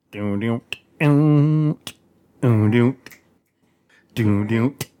Do do do do do do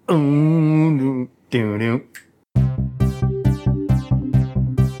do do do.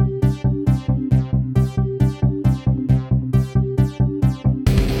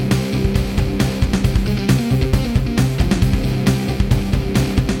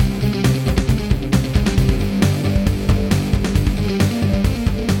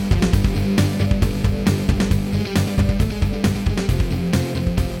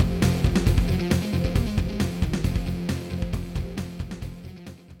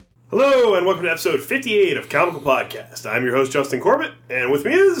 Hello, and welcome to episode 58 of Comical Podcast. I'm your host, Justin Corbett, and with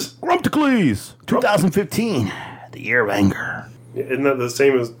me is... Grumptocles, 2015, the year of anger. Isn't that the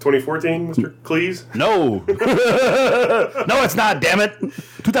same as 2014, Mr. Cleese? No. No, it's not, damn it.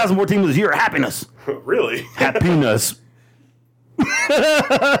 2014 was the year of happiness. Really? Happiness.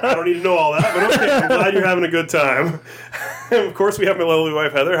 I don't need to know all that, but okay, I'm glad you're having a good time. And of course, we have my lovely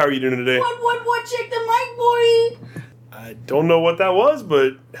wife, Heather. How are you doing today? What, check the mic, boy. I don't know what that was,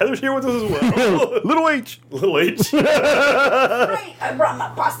 but Heather's here with us as well. Little H. Little H. Right, I brought my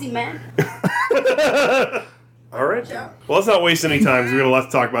posse, man. All right. Well, let's not waste any time because we got a lot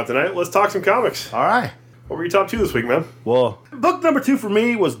to talk about tonight. Let's talk some comics. All right. What were your top two this week, man? Well, book number 2 for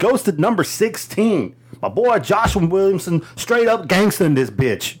me was Ghosted number 16. My boy Joshua Williamson straight up gangsta this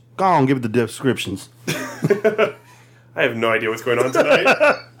bitch. Go on, give it the descriptions. I have no idea what's going on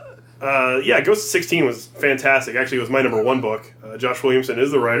tonight. Ghost of 16 was fantastic. Actually, it was my number 1 book. Josh Williamson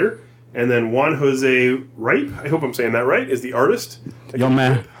is the writer. And then Juan Jose Ripe, I hope I'm saying that right, is the artist. Young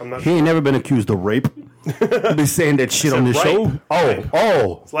man, he ain't never been accused of rape. I'll be saying that shit on this show.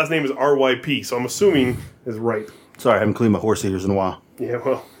 Oh. His last name is R-Y-P, so I'm assuming is Ripe. Sorry, I haven't cleaned my horse ears in a while. Yeah,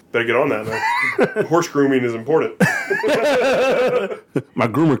 well, better get on that, man. Horse grooming is important. My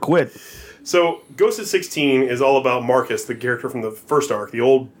groomer quit. So, Ghost of 16 is all about Marcus, the character from the first arc, the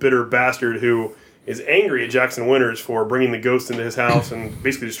old bitter bastard who is angry at Jackson Winters for bringing the ghost into his house and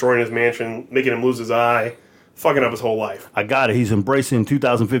basically destroying his mansion, making him lose his eye, fucking up his whole life. I got it. He's embracing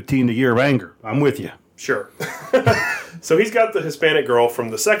 2015, the year of anger. I'm with you. Sure. So he's got the Hispanic girl from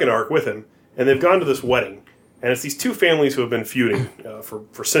the second arc with him, and they've gone to this wedding. And it's these two families who have been feuding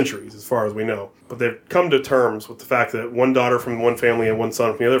for centuries, as far as we know. But they've come to terms with the fact that one daughter from one family and one son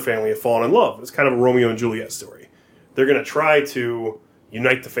from the other family have fallen in love. It's kind of a Romeo and Juliet story. They're going to try to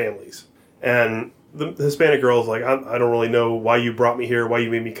unite the families. And the Hispanic girl is like, I don't really know why you brought me here, why you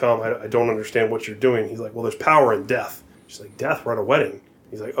made me come. I don't understand what you're doing. He's like, well, there's power in death. She's like, death? We're at a wedding.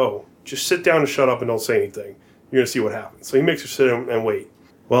 He's like, oh, just sit down and shut up and don't say anything. You're going to see what happens. So he makes her sit and wait.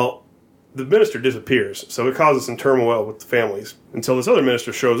 Well, the minister disappears, so it causes some turmoil with the families until this other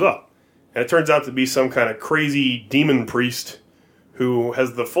minister shows up. And it turns out to be some kind of crazy demon priest who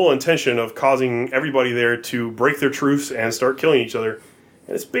has the full intention of causing everybody there to break their truce and start killing each other.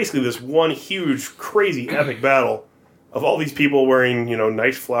 And it's basically this one huge, crazy, epic battle of all these people wearing,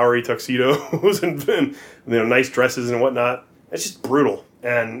 nice flowery tuxedos and nice dresses and whatnot. It's just brutal.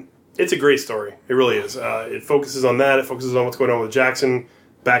 And it's a great story. It really is. It focuses on that. It focuses on what's going on with Jackson.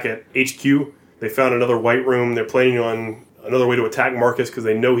 Back at HQ, they found another white room. They're planning on another way to attack Marcus because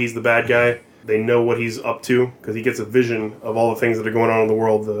they know he's the bad guy. They know what he's up to because he gets a vision of all the things that are going on in the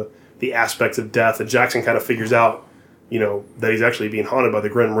world, the aspects of death that Jackson kind of figures out, that he's actually being haunted by the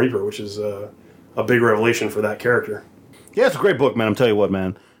Grim Reaper, which is a big revelation for that character. Yeah, it's a great book, man. I'm telling you what,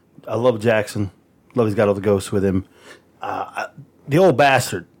 man. I love Jackson. Love he's got all the ghosts with him. The old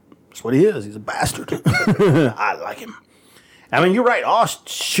bastard. That's what he is. He's a bastard. I like him. I mean, you're right. Oh,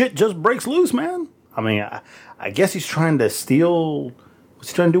 shit just breaks loose, man. I mean, I guess he's trying to steal... What's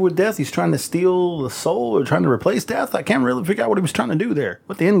he trying to do with death? He's trying to steal the soul or trying to replace death? I can't really figure out what he was trying to do there.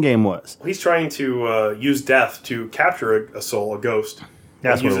 What the end game was. He's trying to use death to capture a soul, a ghost.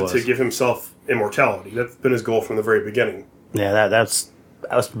 That's and what it use was. it to give himself immortality. That's been his goal from the very beginning. Yeah, that's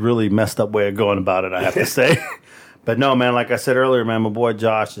a really messed up way of going about it, I have to say. But no, man, like I said earlier, man, my boy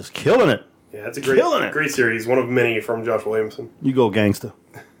Josh is killing it. Yeah, it's a great series. One of many from Josh Williamson. You go, gangsta.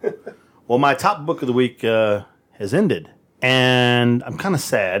 Well, my top book of the week has ended. And I'm kind of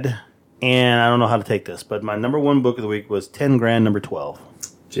sad. And I don't know how to take this. But my number 1 book of the week was 10 Grand, number 12.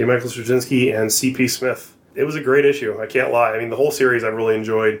 J. Michael Straczynski and C.P. Smith. It was a great issue. I can't lie. I mean, the whole series I really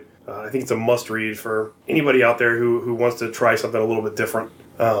enjoyed. I think it's a must-read for anybody out there who wants to try something a little bit different.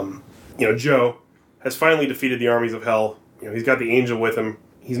 Joe has finally defeated the armies of hell. He's got the angel with him.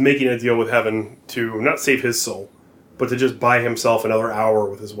 He's making a deal with heaven to not save his soul, but to just buy himself another hour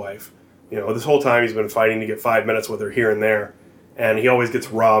with his wife. This whole time he's been fighting to get 5 minutes with her here and there, and he always gets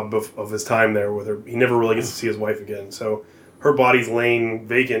robbed of his time there with her. He never really gets to see his wife again. So her body's laying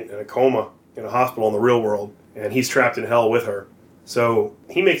vacant in a coma in a hospital in the real world, and he's trapped in hell with her. So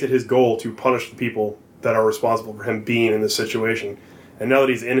he makes it his goal to punish the people that are responsible for him being in this situation. And now that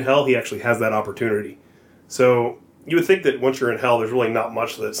he's in hell, he actually has that opportunity. So you would think that once you're in hell, there's really not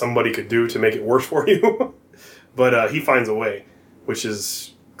much that somebody could do to make it worse for you. But he finds a way, which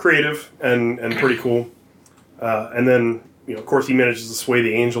is creative and pretty cool. And then, of course, he manages to sway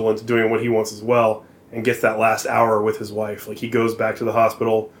the angel into doing what he wants as well and gets that last hour with his wife. Like, he goes back to the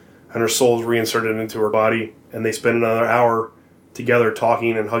hospital and her soul's reinserted into her body, and they spend another hour together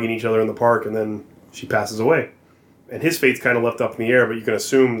talking and hugging each other in the park, and then she passes away. And his fate's kind of left up in the air, but you can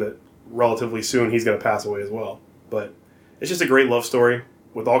assume that relatively soon he's going to pass away as well. But it's just a great love story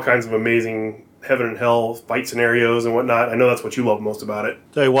with all kinds of amazing heaven and hell fight scenarios and whatnot. I know that's what you love most about it.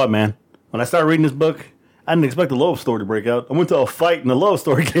 Tell you what, man. When I started reading this book, I didn't expect the love story to break out. I went to a fight and the love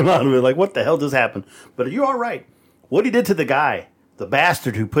story came out of it. Like, what the hell just happened? But you're all right. What he did to the guy, the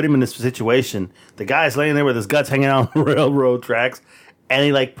bastard who put him in this situation, the guy's laying there with his guts hanging out on the railroad tracks, and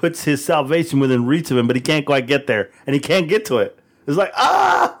he, like, puts his salvation within reach of him, but he can't quite get there. And he can't get to it. It's like,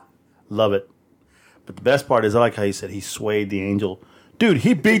 love it. But the best part is, I like how he said he swayed the angel. Dude,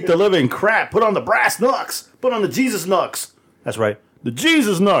 he beat the living crap. Put on the brass knucks. Put on the Jesus knucks. That's right. The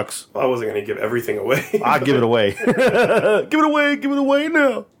Jesus knucks. Well, I wasn't going to give everything away. I'd give it away. Give it away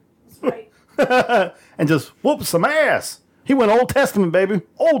now. That's right. And just whoop some ass. He went Old Testament, baby.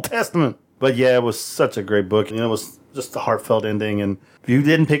 Old Testament. But yeah, it was such a great book. It was just a heartfelt ending. And if you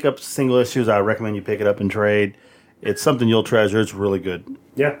didn't pick up single issues, I recommend you pick it up and trade. It's something you'll treasure. It's really good.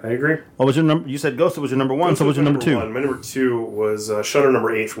 Yeah, I agree. What was your number? You said Ghost was your number one. So what was your number two? My number two was Shutter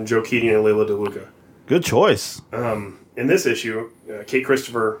number 8 from Joe Keating and Layla DeLuca. Good choice. In this issue, Kate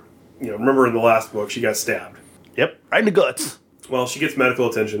Christopher, remember in the last book, she got stabbed. Yep, right in the guts. Well, she gets medical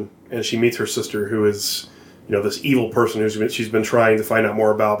attention, and she meets her sister, who is, this evil person she's been trying to find out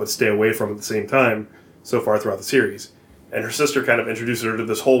more about, but stay away from at the same time so far throughout the series. And her sister kind of introduces her to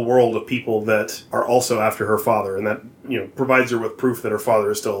this whole world of people that are also after her father, and that, provides her with proof that her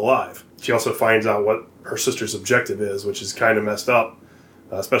father is still alive. She also finds out what her sister's objective is, which is kind of messed up,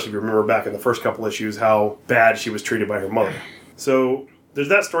 especially if you remember back in the first couple issues how bad she was treated by her mother. So there's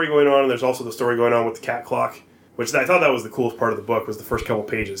that story going on, and there's also the story going on with the cat clock, which I thought that was the coolest part of the book, was the first couple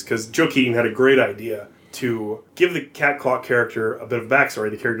pages, because Joe Keating had a great idea to give the cat clock character a bit of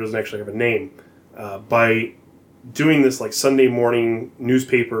backstory. The character doesn't actually have a name, by doing this like Sunday morning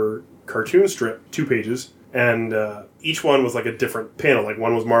newspaper cartoon strip, 2 pages, and each one was like a different panel. Like,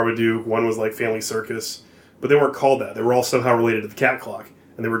 one was Marmaduke, one was like Family Circus, but they weren't called that. They were all somehow related to the cat clock,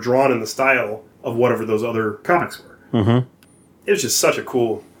 and they were drawn in the style of whatever those other comics were. Mm-hmm. It was just such a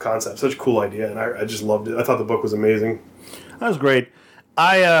cool concept, such a cool idea, and I just loved it. I thought the book was amazing. That was great.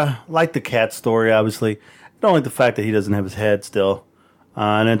 I like the cat story, obviously. I don't like the fact that he doesn't have his head still.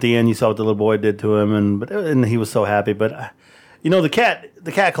 And at the end, you saw what the little boy did to him, and he was so happy. But, the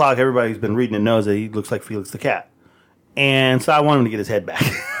cat clock, everybody who's been reading it knows that he looks like Felix the cat. And so I wanted him to get his head back.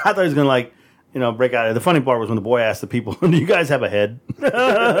 I thought he was going to, break out. The funny part was when the boy asked the people, do you guys have a head?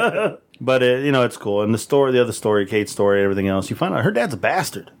 But, it's cool. And the other story, Kate's story, everything else, you find out her dad's a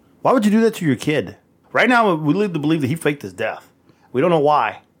bastard. Why would you do that to your kid? Right now, we live to believe that he faked his death. We don't know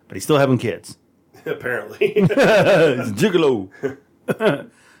why, but he's still having kids. Apparently. He's a gigolo.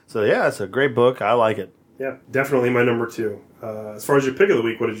 So, yeah, it's a great book. I like it. Yeah, definitely my number 2. As far as your pick of the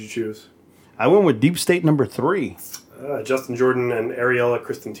week, what did you choose? I went with Deep State number 3. Justin Jordan and Ariella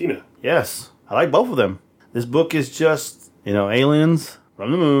Cristantina. Yes, I like both of them. This book is just, aliens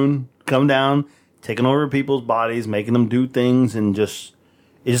from the moon come down, taking over people's bodies, making them do things, and it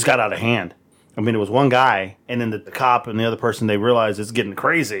just got out of hand. I mean, it was one guy, and then the cop and the other person, they realize it's getting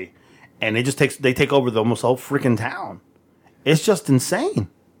crazy, and they take over almost the whole freaking town. It's just insane.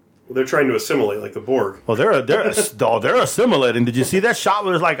 Well, they're trying to assimilate, like the Borg. Well, they're assimilating. Did you see that shot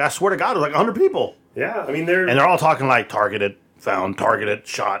where there's I swear to God, it was 100 people. Yeah, I mean, they're all talking like targeted, found, targeted,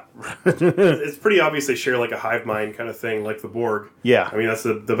 shot. It's pretty obvious they share like a hive mind kind of thing, like the Borg. Yeah. I mean, that's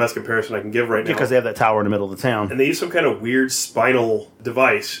the best comparison I can give right now. Because they have that tower in the middle of the town. And they use some kind of weird spinal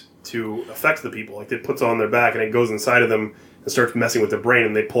device to affect the people. Like, it puts on their back and it goes inside of them and starts messing with their brain,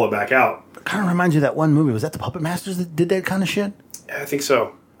 and they pull it back out. It kind of reminds you of that one movie. Was that the Puppet Masters that did that kind of shit? Yeah, I think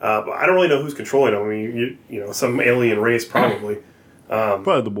so. But I don't really know who's controlling them. I mean, some alien race probably.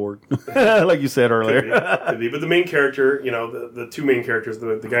 Probably the Borg, like you said earlier. Could be. But the main character, the 2 main characters,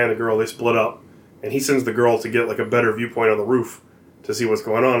 the guy and the girl, they split up, and he sends the girl to get like a better viewpoint on the roof to see what's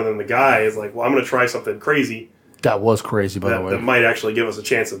going on, and then the guy is like, "Well, I'm going to try something crazy." That was crazy, by the way. That might actually give us a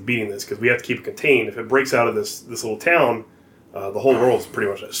chance of beating this, because we have to keep it contained. If it breaks out of this little town, the whole world's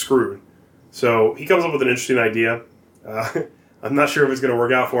pretty much screwed. So he comes up with an interesting idea. I'm not sure if it's going to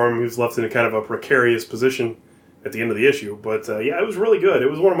work out for him. He was left in a kind of a precarious position at the end of the issue. But yeah, it was really good. It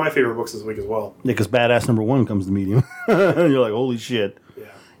was one of my favorite books this week as well. Yeah, because Badass #1 comes to meet him. You're like, holy shit.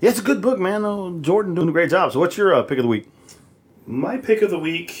 Yeah, it's a good book, man. Jordan doing a great job. So what's your pick of the week? My pick of the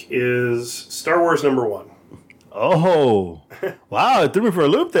week is Star Wars #1. Oh, wow. It threw me for a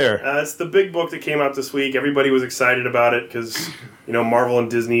loop there. It's the big book that came out this week. Everybody was excited about it because, Marvel and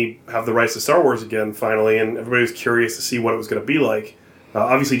Disney have the rights to Star Wars again, finally, and everybody was curious to see what it was going to be like.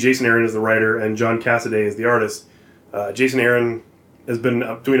 Obviously, Jason Aaron is the writer, and John Cassaday is the artist. Jason Aaron has been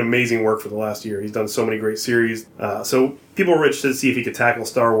doing amazing work for the last year. He's done so many great series. So people were interested to see if he could tackle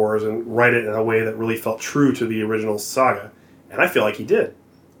Star Wars and write it in a way that really felt true to the original saga. And I feel like he did.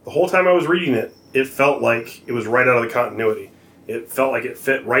 The whole time I was reading it, it felt like it was right out of the continuity. It felt like it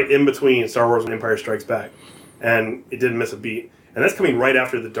fit right in between Star Wars and Empire Strikes Back. And it didn't miss a beat. And that's coming right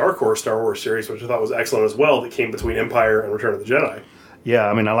after the Dark Horse Star Wars series, which I thought was excellent as well, that came between Empire and Return of the Jedi. Yeah,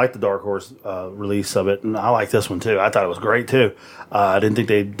 I mean, I like the Dark Horse release of it, and I like this one, too. I thought it was great, too. I didn't think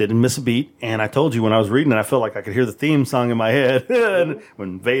they didn't miss a beat, and I told you when I was reading it, I felt like I could hear the theme song in my head. And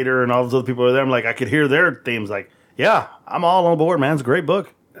when Vader and all those other people were there, I'm like, I could hear their themes. Like, yeah, I'm all on board, man. It's a great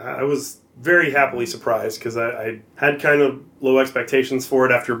book. I was very happily surprised because I had kind of low expectations for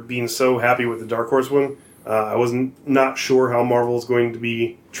it after being so happy with the Dark Horse one. I was not sure how Marvel is going to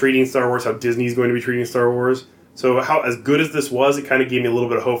be treating Star Wars, how Disney is going to be treating Star Wars. So as good as this was, it kind of gave me a little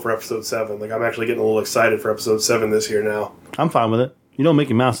bit of hope for Episode 7. Like, I'm actually getting a little excited for Episode 7 this year now. I'm fine with it. You know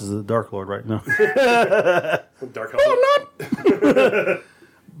Mickey Mouse is the Dark Lord, right? No. Dark Lord. No, I'm not.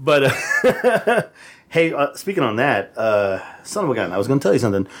 But, hey, speaking on that, son of a gun, I was going to tell you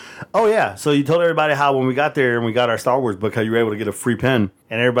something. Oh, yeah. So you told everybody how when we got there and we got our Star Wars book, how you were able to get a free pen.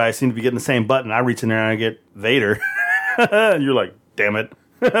 And everybody seemed to be getting the same button. I reach in there and I get Vader. And you're like, damn it.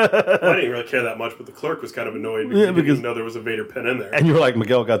 I didn't really care that much, but the clerk was kind of annoyed because he didn't know there was a Vader pen in there. And you were like,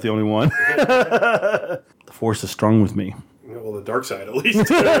 Miguel got the only one. The Force is strong with me. Well, the dark side, at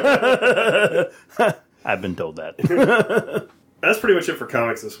least. I've been told that. That's pretty much it for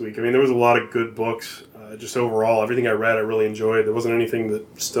comics this week. I mean, there was a lot of good books. Just overall, everything I read, I really enjoyed. There wasn't anything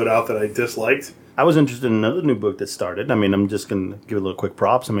that stood out that I disliked. I was interested in another new book that started. I mean, I'm just going to give it a little quick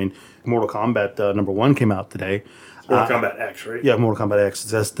props. I mean, Mortal Kombat #1 came out today. Mortal Kombat X, right? Yeah, Mortal Kombat X.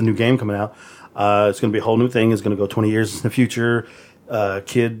 That's the new game coming out. It's going to be a whole new thing. It's going to go 20 years in the future.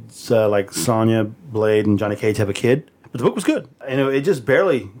 Kids like Sonya, Blade, and Johnny Cage have a kid. But the book was good. And it just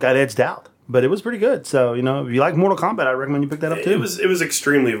barely got edged out. But it was pretty good. So, if you like Mortal Kombat, I recommend you pick that up, too. It was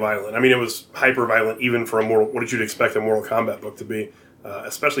extremely violent. I mean, it was hyper-violent even for what did you expect a Mortal Kombat book to be?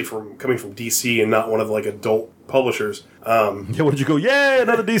 Especially coming from DC and not one of the, adult publishers. Yeah, what did you go? Yay,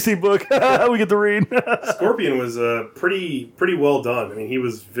 another DC book. We get to read. Scorpion was pretty well done. I mean, he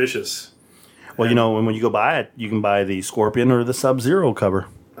was vicious. Well, when you go buy it, you can buy the Scorpion or the Sub-Zero cover.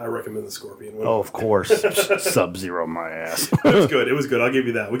 I recommend the Scorpion one. Oh, of course. Sub-Zero, my ass. It was good. It was good. I'll give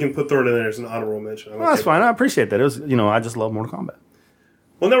you that. We can throw it in there as an honorable mention. Well, that's fine. I appreciate that. It was, I just love Mortal Kombat.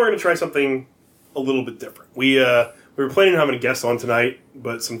 Well, now we're going to try something a little bit different. We were planning on having a guest on tonight,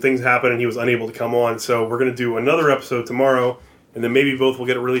 but some things happened and he was unable to come on. So we're going to do another episode tomorrow, and then maybe both will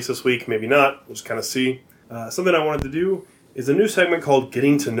get it released this week, maybe not. We'll just kind of see. Something I wanted to do is a new segment called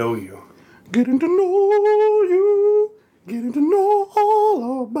Getting to Know You. Getting to know you. Getting to know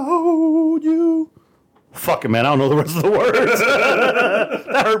all about you. Fuck it, man. I don't know the rest of the words.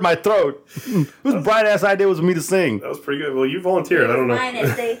 That hurt my throat. Whose bright-ass idea was me to sing? That was pretty good. Well, you volunteered. I don't know. Mine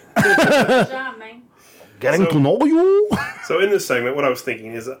is good job, man. Getting to know you. So in this segment, what I was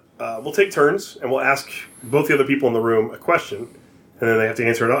thinking is we'll take turns and we'll ask both the other people in the room a question, and then they have to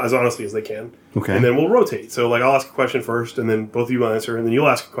answer it as honestly as they can. Okay. And then we'll rotate. So, I'll ask a question first, and then both of you will answer, and then you'll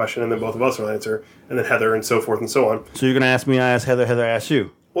ask a question, and then both of us will answer, and then Heather, and so forth and so on. So you're going to ask me, I ask Heather, Heather asks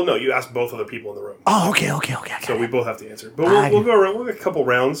you. Well, no, you ask both other people in the room. Oh, okay. So we both have to answer. But we'll go around. We'll get a couple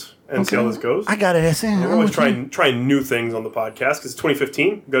rounds and see how this goes. I got it. We're always trying new things on the podcast because it's 2015.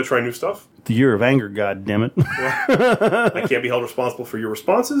 We've got to try new stuff. The year of anger, goddammit. I can't be held responsible for your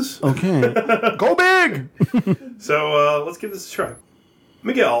responses. Okay. Go big! So let's give this a try.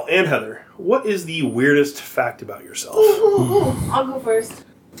 Miguel and Heather, what is the weirdest fact about yourself? I'll go first.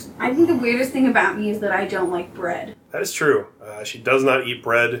 I think the weirdest thing about me is that I don't like bread. That is true. She does not eat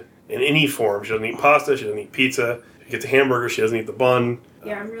bread in any form. She doesn't eat pasta. She doesn't eat pizza. She gets a hamburger. She doesn't eat the bun.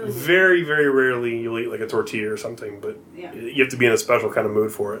 Yeah, I'm really very, very rarely you'll eat a tortilla or something, but you have to be in a special kind of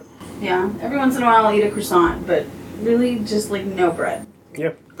mood for it. Yeah, every once in a while I'll eat a croissant, but really just no bread.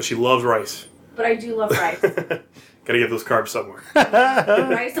 Yeah, but she loves rice. But I do love rice. Gotta get those carbs somewhere.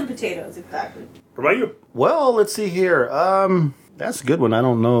 Rice and potatoes, exactly. What about you? Well, let's see here. That's a good one. I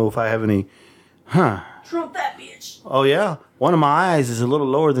don't know if I have any. Trump that bitch. Oh, yeah? One of my eyes is a little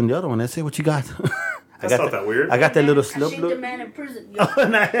lower than the other one. Let's see what you got. That's not that weird. I got that little I slope shaped a look. man in prison. Yo.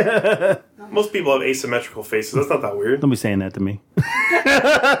 Most people have asymmetrical faces. That's not that weird. Don't be saying that to me. You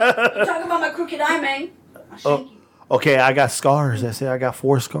talking about my crooked eye, man? I'll shake you. Okay, I got scars. I say I got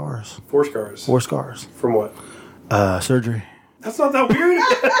 4 scars. 4 scars. 4 scars. From what? Surgery. That's not that weird.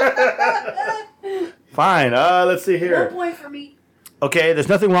 Fine. Let's see 1 here. point for me. Okay, there's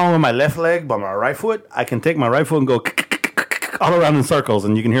nothing wrong with my left leg, but my right foot, I can take my right foot and go all around in circles,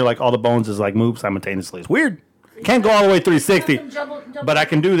 and you can hear like all the bones just like move simultaneously. It's weird. Can't go all the way 360, Double but I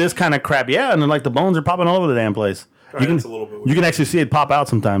can do this kind of crap. Yeah, and then like the bones are popping all over the damn place. All right, that's a little bit weird. You can actually see it pop out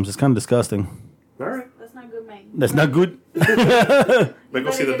sometimes. It's kind of disgusting. All right. That's not good, man. That's not good. Then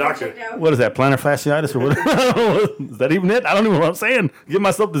go see the doctor. What is that? Plantar fasciitis or what? Is that even it? I don't even know what I'm saying. Give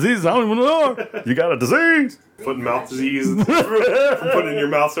myself diseases. I don't even know. You got a disease. Foot and mouth disease. From putting it in your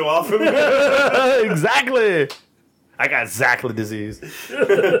mouth so often. Exactly. I got exactly disease.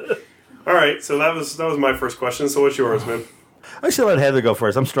 All right, so that was my first question. So what's yours, man? I should let Heather go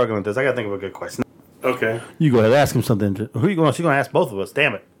first. I'm struggling with this. I got to think of a good question. Okay. You go ahead. Ask him something. Who you going? She's going to ask both of us.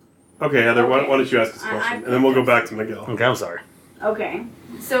 Damn it. Okay, Heather, why don't you ask this question? And then we'll go back to Miguel. Okay, I'm sorry. Okay.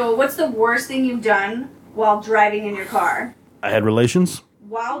 So, what's the worst thing you've done while driving in your car? I had relations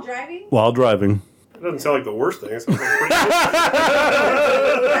While driving? while driving. It doesn't sound like the worst thing. It sounds like pretty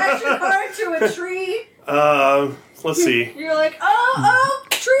Crash your car into a tree. Let's see. You're like, oh,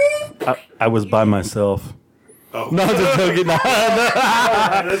 tree. I was by myself. Oh. No, just joking. No,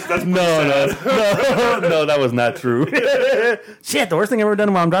 That's pretty sad. no, that was not true. Shit, the worst thing I've ever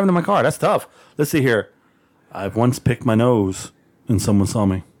done while I'm driving in my car. That's tough. Let's see here. I've once picked my nose and someone saw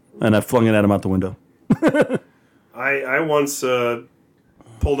me, and I flung it at him out the window. I once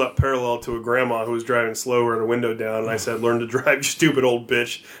pulled up parallel to a grandma who was driving slow with her window down, and I said, "Learn to drive, you stupid old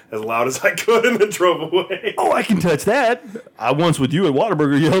bitch," as loud as I could, and then drove away. Oh, I can touch that. I once with you at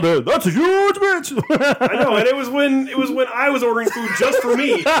Whataburger yelled at, "That's a huge bitch." I know, and it was when I was ordering food just for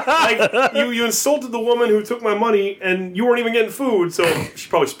me. Like you insulted the woman who took my money, and you weren't even getting food, so she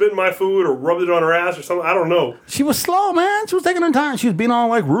probably spit in my food or rubbed it on her ass or something. I don't know. She was slow, man. She was taking her time. She was being all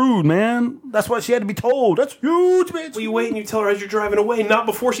like rude, man. That's what she had to be told. That's huge, bitch. Well, you wait and you tell her as you're driving away, not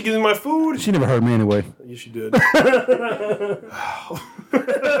before she gives me my food. She never heard me anyway. Yes, she did. We had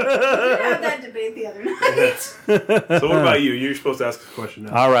that debate the other night. So what about you? You're supposed to ask a question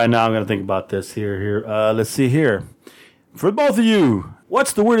now. All right, now I'm going to think about this here. Let's see here. For both of you,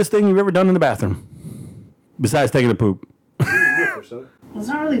 what's the weirdest thing you've ever done in the bathroom? Besides taking a poop. It's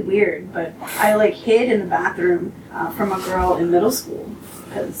not really weird, but I hid in the bathroom from a girl in middle school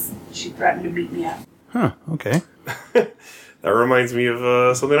because she threatened to beat me up. Huh, okay. That reminds me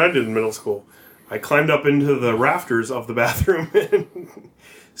of something I did in middle school. I climbed up into the rafters of the bathroom and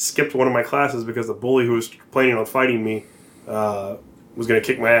skipped one of my classes because the bully who was planning on fighting me was going to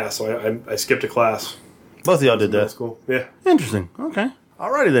kick my ass. So I skipped a class. Both of y'all did Middle that. school. Yeah. Interesting. Okay.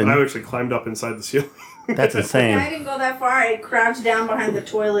 Alrighty then. And I actually climbed up inside the ceiling. That's I insane. didn't go that far. I crouched down behind the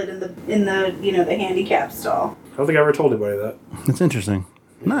toilet in the handicap stall. I don't think I ever told anybody that. That's interesting.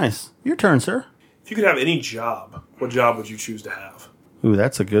 Nice. Your turn, sir. If you could have any job, what job would you choose to have? Ooh,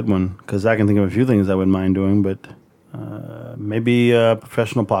 that's a good one. Because I can think of a few things I wouldn't mind doing, but maybe a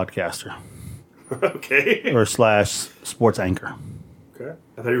professional podcaster. Okay. Or / sports anchor. Okay.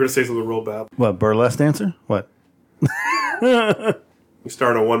 I thought you were going to say something real bad. What, burlesque dancer? What? You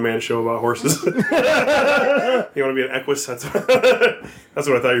start a one-man show about horses. You want to be an equus? That's what I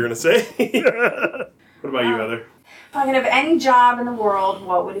thought you were going to say. What about you, Heather? If I could have any job in the world,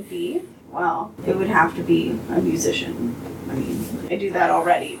 what would it be? Well, it would have to be a musician. I mean, I do that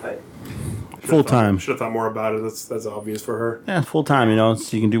already, but... Full time. Should have thought more about it. That's obvious for her. Yeah, full time,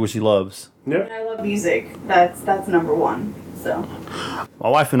 so you can do what she loves. I mean, Yeah. I love music. That's number one. So, My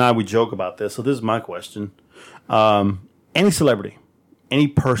wife and I, we joke about this, so this is my question. Any celebrity, any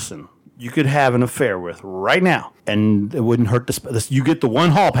person you could have an affair with right now, and it wouldn't hurt you get the one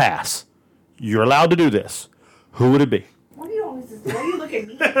hall pass. You're allowed to do this. Who would it be? why do you look at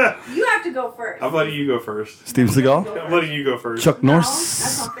me? You have to go first. I'm letting you go first. Steven Seagal? I'm letting you go first. Chuck No, Norris?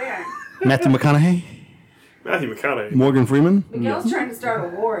 that's not fair. Matthew McConaughey? Matthew McConaughey. Morgan Freeman? Miguel's trying to start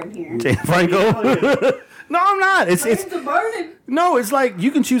a war in here. Jane Franco? No, I'm not. It's It's a burden. no. It's like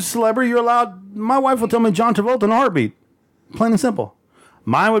you can choose a celebrity. You're allowed. My wife will tell me John Travolta in a heartbeat. Plain and simple.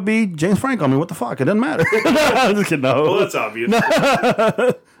 Mine would be James Franco. I mean, what the fuck? It doesn't matter. I'm just kidding. Well, No, that's obvious.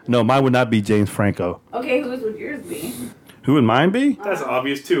 no, mine would not be James Franco. Okay, whose would yours be? Who would mine be? That's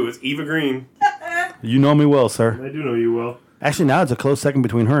obvious, too. It's Eva Green. You know me well, sir. I do know you well. Actually, now it's a close second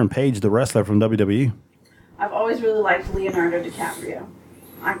between her and Paige, the wrestler from WWE. I've always really liked Leonardo DiCaprio.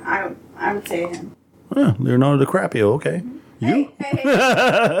 I would say him. Leonardo DiCaprio. Okay. You?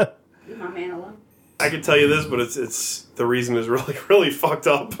 Hey. Leave my man alone. I can tell you this, but it's the reason is really, really fucked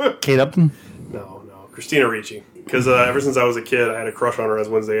up. Kate Upton? No. Christina Ricci. Because ever since I was a kid, I had a crush on her as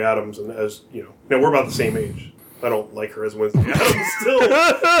Wednesday Addams, and as you know, now we're about the same age. I don't like her as Wednesday Addams still.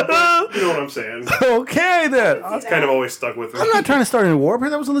 But you know what I'm saying? Okay, then. It's kind of always stuck with me. I'm not trying to start any war, but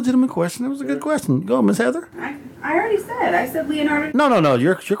that was a legitimate question. It was a good question. Go, Miss Heather. I already said. I said Leonardo. No.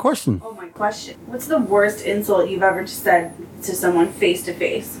 Your question. Oh, my question. What's the worst insult you've ever said to someone face to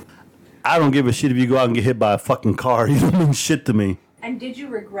face? I don't give a shit if you go out and get hit by a fucking car. You don't mean shit to me. And did you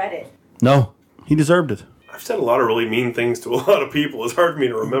regret it? No. He deserved it. I've said a lot of really mean things to a lot of people. It's hard for me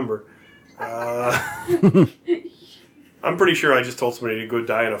to remember. I'm pretty sure I just told somebody to go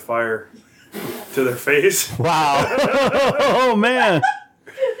die in a fire to their face. Wow. Oh, man.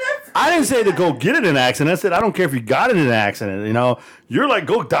 I didn't say to go get in an accident. I said I don't care if you got in an accident. You know, you're like,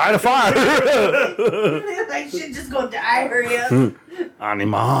 go die in a fire. I should just go die, hurry up.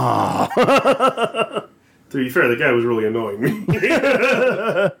 Anima. To be fair, the guy was really annoying me.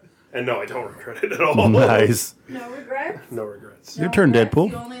 And no, I don't regret it at all. Nice. No regrets? No regrets. Your turn, regrets. Deadpool.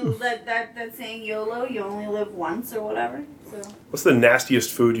 You only that saying YOLO, you only live once or whatever. So What's the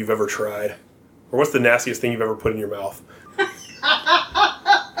nastiest food you've ever tried? Or what's the nastiest thing you've ever put in your mouth? Even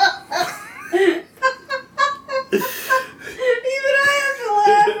I have to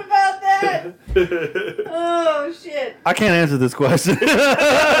laugh about that. Oh shit. I can't answer this question.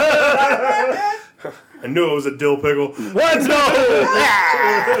 I knew it was a dill pickle. What?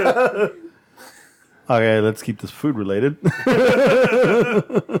 No! Okay, let's keep this food related. Can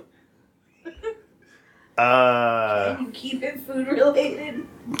you keep it food related?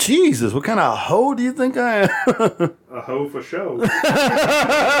 Jesus, what kind of hoe do you think I am? A hoe for show.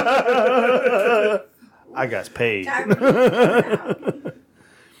 I got paid. Talk to me.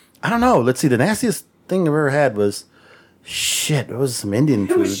 I don't know. Let's see. The nastiest thing I've ever had was shit. It was some Indian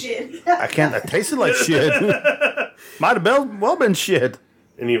Oh food. shit. I can't. That tasted like shit. Might have well been shit.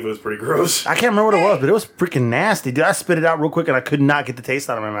 Any of it was pretty gross. I can't remember what it was, but it was freaking nasty. Dude, I spit it out real quick and I could not get the taste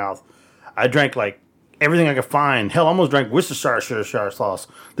out of my mouth. I drank like everything I could find. Hell, I almost drank Worcestershire sauce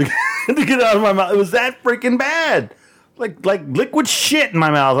to get it out of my mouth. It was that freaking bad. Like liquid shit in my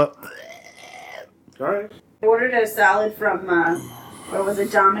mouth. All right. I ordered a salad from, what was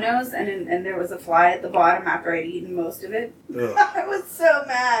it, Domino's, and there was a fly at the bottom after I'd eaten most of it. Ugh. I was so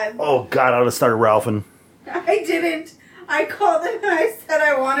mad. Oh, God, I would have started ralphing. I didn't. I called them and I said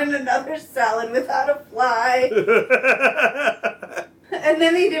I wanted another salad without a fly. And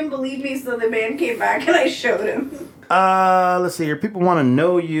then they didn't believe me, so the man came back and I showed him. Let's see here. People want to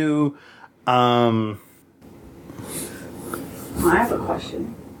know you. I have a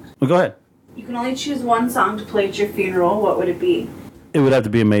question. Well, go ahead. You can only choose one song to play at your funeral. What would it be? It would have to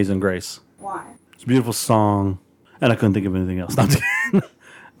be Amazing Grace. Why? It's a beautiful song, and I couldn't think of anything else. No, I'm just kidding.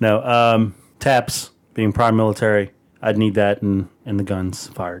 No, Taps, being prime military, I'd need that and the guns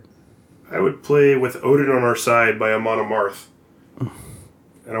fired. I would play With Odin on Our Side by Amon Amarth.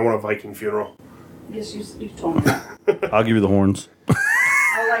 And I want a Viking funeral. Yes, you told me that. I'll give you the horns.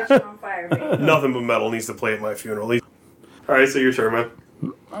 I'll light you on fire, baby. Nothing but metal needs to play at my funeral. All right, so your turn, man.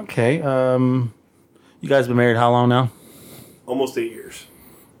 Okay, you guys been married how long now? Almost 8 years.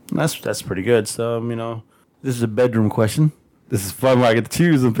 That's pretty good. So, this is a bedroom question. This is fun where I get to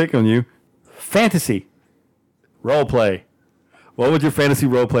choose and pick on you. Fantasy. Role play. What would your fantasy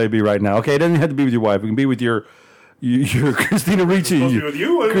role play be right now? Okay, it doesn't have to be with your wife. It can be with your Christina Ricci. Supposed to be with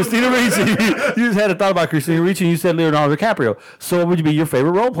you? Christina Ricci. You just had a thought about Christina Ricci and you said Leonardo DiCaprio. So what would be your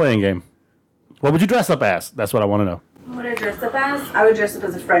favorite role-playing game? What would you dress up as? That's what I want to know. What would I dress up as? I would dress up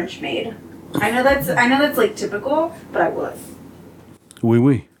as a French maid. I know that's like typical, but I would.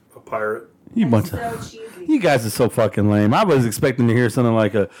 Oui. A pirate. You bunch So of... cheesy. You guys are so fucking lame. I was expecting to hear something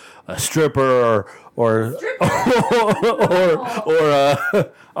like a stripper or oh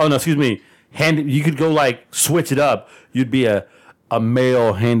no, excuse me. You could go like switch it up. You'd be a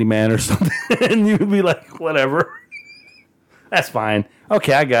male handyman or something, and you'd be like whatever. That's fine.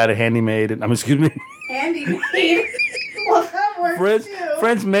 Okay, I got it. Handy maid. Excuse me. Handy maid. Well, that works too.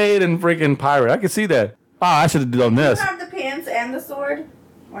 French maid and freaking pirate. I could see that. Oh, I should have done Do this. you have the pants and the sword?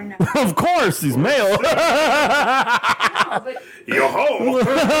 Or no? Of course, he's male. No, but Yo ho!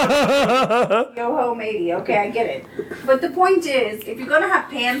 yo ho, matey. Okay, I get it. But the point is, if you're gonna have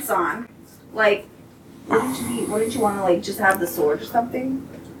pants on, like, wouldn't you want to like just have the sword or something?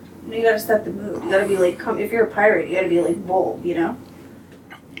 You gotta set the mood. You gotta be like, if you're a pirate, you gotta be like bold, you know?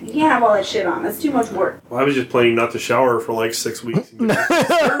 You can't have all that shit on. That's too much work. Well, I was just planning not to shower for like 6 weeks. Wear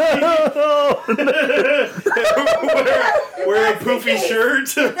a poofy shirt.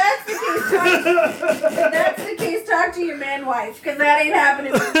 If that's the case, talk to your man wife. wife, because that ain't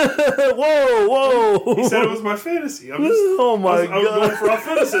happening. Whoa! He said it was my fantasy. I'm just, Oh my I was going for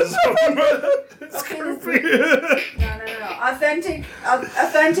authenticism. Okay,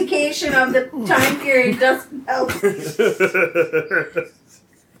 authentication of the time period doesn't help.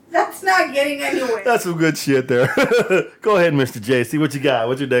 That's not getting anywhere. That's some good shit there. Go ahead, Mr. J. See what you got.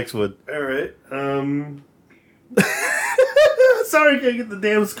 What's your next one? All right. Sorry, I can't get the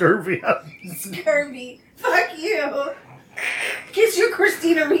damn scurvy out. Scurvy. Fuck you. Kiss your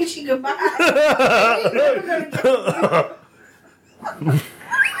Christina Ricci goodbye.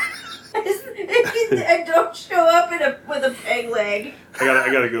 And don't show up with a peg leg. I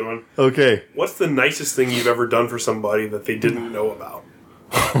got a good one. Okay. What's the nicest thing you've ever done for somebody that they didn't know about?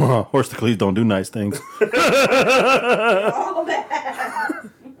 Horsticles don't do nice things. All that.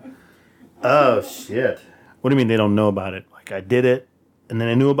 Oh, shit. What do you mean they don't know about it? Like I did it and then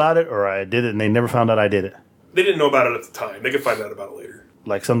they knew about it, or I did it and they never found out I did it? They didn't know about it at the time. They could find out about it later.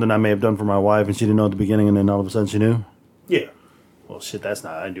 Like something I may have done for my wife and she didn't know at the beginning and then all of a sudden she knew? Yeah. Well, shit, that's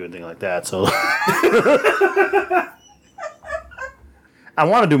not... I didn't do anything like that, so... I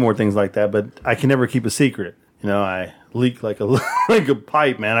want to do more things like that, but I can never keep a secret. You know, I leak like a like a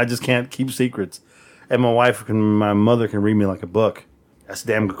pipe, man. I just can't keep secrets. And my mother can read me like a book. That's a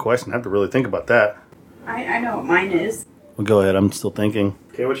damn good question. I have to really think about that. I know what mine is. Well, go ahead. I'm still thinking.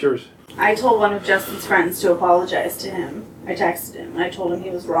 Okay, what's yours? I told one of Justin's friends to apologize to him. I texted him. I told him he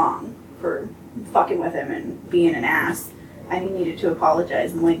was wrong for fucking with him and being an ass. And he needed to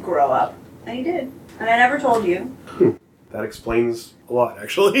apologize and, like, grow up. And he did. And I never told you. That explains a lot,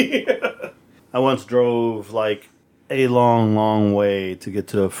 actually. I once drove, like, a long, long way to get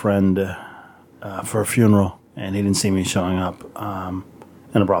to a friend for a funeral. And he didn't see me showing up. And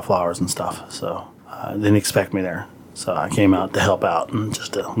I brought flowers and stuff. So, didn't expect me there. So I came out to help out and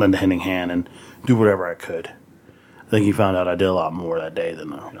just to lend a helping hand and do whatever I could. I think he found out I did a lot more that day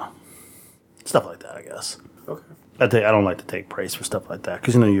than, stuff like that, I guess. Okay. I don't like to take praise for stuff like that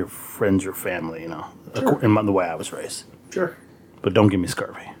because, your friends, your family, Sure. in the way I was raised. Sure. But don't give me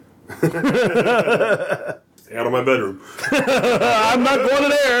scurvy. Stay out of my bedroom. I'm not going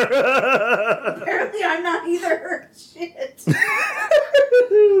there. Apparently I'm not either. Shit.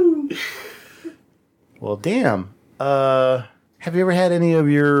 Well, damn. Have you ever had any of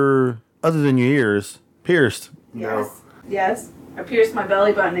your, other than your ears, pierced? No. Yes. I pierced my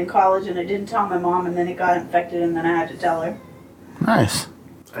belly button in college and I didn't tell my mom and then it got infected and then I had to tell her. Nice.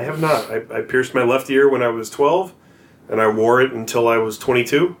 I have not. I pierced my left ear when I was 12, and I wore it until I was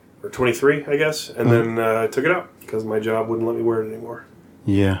 22, or 23, I guess, and then I took it out because my job wouldn't let me wear it anymore.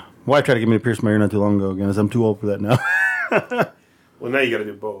 Yeah. Wife tried to get me to pierce my ear not too long ago again. I'm too old for that now. Well, now you got to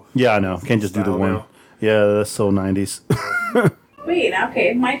do both. Yeah, I know. Can't just do the Style one. now. Yeah, that's so 90s. Wait,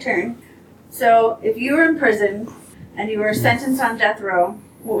 okay, my turn. So, if you were in prison and you were sentenced on death row,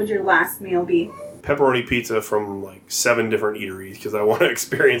 what would your last meal be? Pepperoni pizza from like 7 different eateries because I want to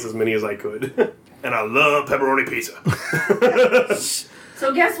experience as many as I could. And I love pepperoni pizza.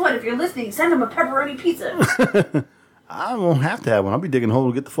 So guess what? If you're listening, send them a pepperoni pizza. I won't have to have one. I'll be digging a hole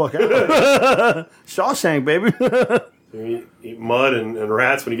to get the fuck out. Shawshank, baby. You eat mud and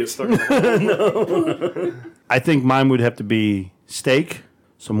rats when you get stuck. No. I think mine would have to be steak,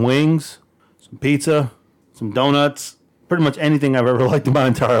 some wings, some pizza, some donuts. Pretty much anything I've ever liked in my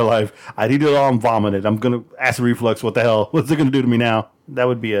entire life. I'd eat it all and vomit it. I'm going to acid reflux. What the hell? What's it going to do to me now? That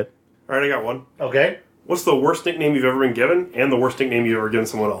would be it. All right, I got one. Okay. What's the worst nickname you've ever been given and the worst nickname you've ever given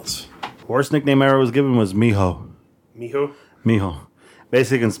someone else? Worst nickname I ever was given was Mijo. Mijo? Mijo.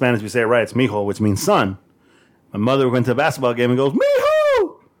 Basically, in Spanish, we say it right. It's Mijo, which means son. My mother went to a basketball game and goes,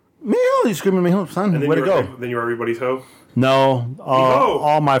 Mijo! Mijo! He's screaming, Mijo, son. Way to go. Then you were everybody's hoe? No.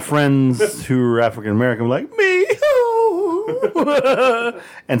 All my friends who were African American were like, Mijo!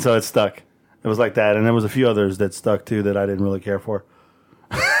 And so it stuck. It was like that. And there was a few others that stuck, too, that I didn't really care for.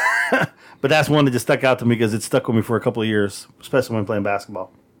 But that's one that just stuck out to me because it stuck with me for a couple of years, especially when playing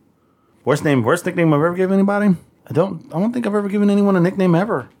basketball. Worst nickname I've ever given anybody? I don't think I've ever given anyone a nickname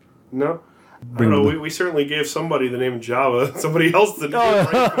ever. No. I don't know. We certainly gave somebody the name Java. Somebody else the name.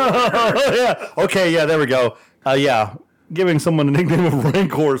 Yeah. Okay, yeah, there we go. Yeah. Giving someone a nickname of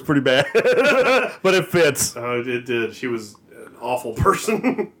Rancor is pretty bad. But it fits. It did. She was an awful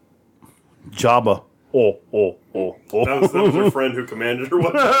person. Jabba. Oh. That was her friend who commanded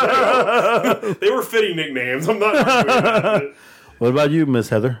her. They were fitting nicknames. I'm not arguing. What about you, Miss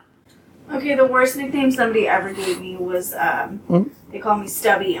Heather? Okay, the worst nickname somebody ever gave me was, they call me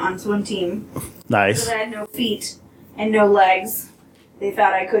Stubby on swim team. Nice. Because I had no feet and no legs. They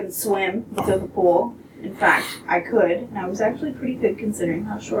thought I couldn't swim without the pool. In fact, I could, and I was actually pretty good considering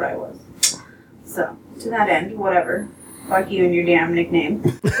how short I was. So, to that end, whatever. Fuck you and your damn nickname.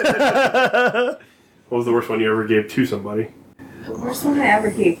 What was the worst one you ever gave to somebody? The worst one I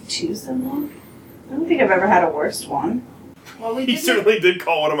ever gave to someone? I don't think I've ever had a worst one. Well, He certainly did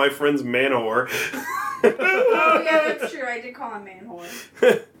call one of my friends man whore. Oh yeah, that's true. I did call him man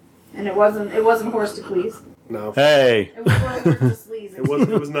whore. And it wasn't Horstocles. No. Hey. It was Horstocles.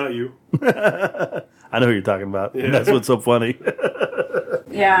 It was not you. I know who you're talking about. Yeah. That's what's so funny.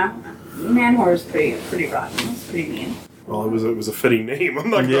 Yeah. Man whore is pretty rotten. It's pretty mean. Well, it was a fitting name. I'm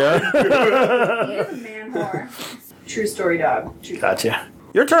not gonna Yeah. He is a man whore. True story, dog. True story. Gotcha.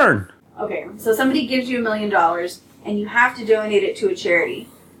 Your turn. Okay, so somebody gives you $1 million and you have to donate it to a charity.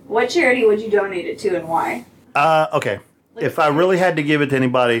 What charity would you donate it to and why? Okay. If I really had to give it to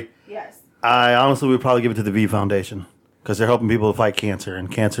anybody, Yes. I honestly would probably give it to the V Foundation because they're helping people to fight cancer,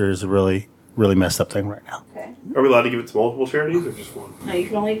 and cancer is a really, really messed up thing right now. Okay. Are we allowed to give it to multiple charities or just one? No, you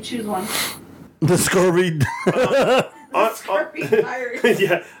can only choose one. The scurvy.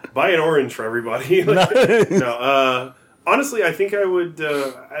 Yeah, buy an orange for everybody. No, honestly, I think I would.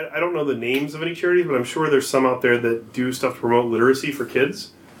 I don't know the names of any charities, but I'm sure there's some out there that do stuff to promote literacy for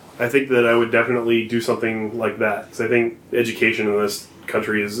kids. I think that I would definitely do something like that because I think education in this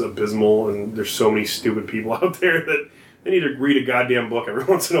country is abysmal, and there's so many stupid people out there that they need to read a goddamn book every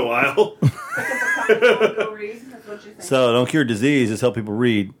once in a while. Go read. That's what you're saying. So don't cure disease, just help people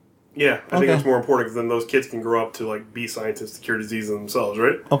read. Yeah, I think Okay. that's more important because then those kids can grow up to like be scientists to cure disease themselves,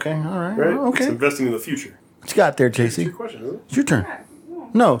 right? Okay, all right. Right? Okay. It's investing in the future. What you got there, That's your JC? question, isn't it? It's your turn. Yeah.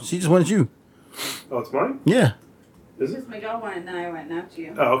 No, she just wanted you. Oh, it's mine? Yeah. Is it? Just Miguel went and then I went now to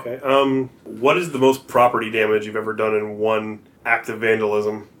you. Oh, okay. What is the most property damage you've ever done in one act of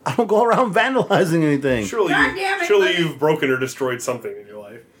vandalism? I don't go around vandalizing anything. Surely, God damn it, surely buddy. you've broken or destroyed something in your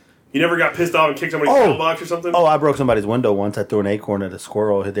life. You never got pissed off and kicked somebody's Oh. mailbox or something? Oh, I broke somebody's window once. I threw an acorn at a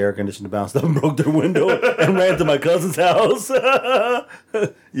squirrel, hit the air conditioner, bounced up, and broke their window, and ran to my cousin's house.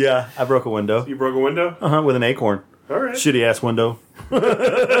 Yeah, I broke a window. You broke a window? With an acorn. All right. Shitty ass window. What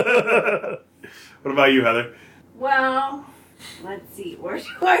about you, Heather? Well, let's see. Where do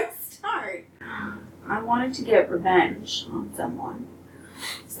I start? I wanted to get revenge on someone.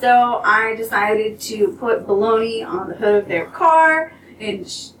 So I decided to put baloney on the hood of their car in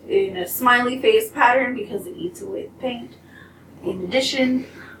a smiley face pattern because it eats away the paint. In addition,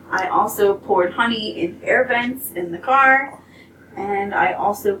 I also poured honey in air vents in the car, and I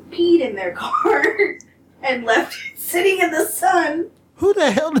also peed in their car and left it sitting in the sun. Who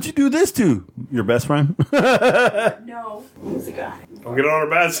the hell did you do this to? Your best friend? No, it was a guy. Don't get on our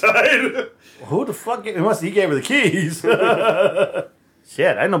bad side. Who the fuck? He gave her the keys.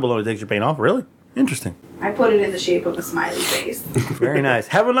 Shit, I didn't know baloney takes your paint off. Really? Interesting. I put it in the shape of a smiley face. Very nice.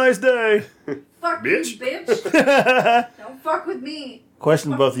 Have a nice day. Fuck Bitch. you, bitch. Don't fuck with me.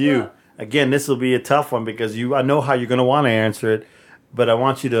 Question to both of you. Again, this will be a tough one because I know how you're going to want to answer it, but I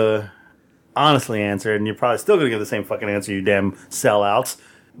want you to honestly answer it, and you're probably still going to give the same fucking answer, you damn sellouts.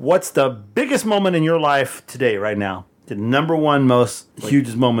 What's the biggest moment in your life today, right now? The number one most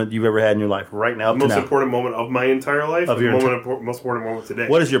hugest moment you've ever had in your life, right now, up to Most now. important moment of my entire life? Of Or your most important moment today?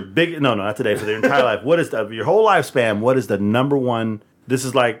 What is your big? No, not today. For the entire life. What is your whole lifespan? What is the number one? This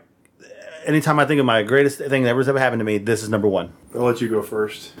is like anytime I think of my greatest thing that ever happened to me. This is number one. I'll let you go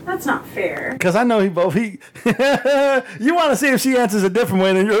first. That's not fair. Because I know he. You want to see if she answers a different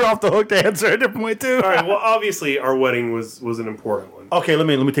way, then you're off the hook to answer a different way too. All right. Well, obviously, our wedding was an important one. Okay, let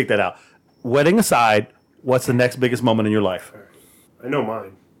me take that out. Wedding aside, what's the next biggest moment in your life? I know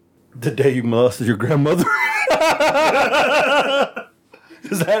mine. The day you molested your grandmother. How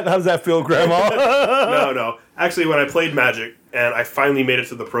does that feel, Grandma? No. Actually, when I played Magic and I finally made it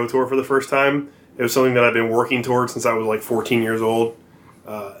to the Pro Tour for the first time, it was something that I've been working towards since I was like 14 years old.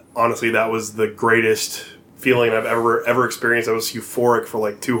 Honestly, that was the greatest feeling I've ever experienced. I was euphoric for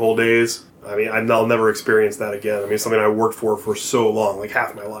like 2 whole days. I mean, I'll never experience that again. I mean, it's something I worked for so long, like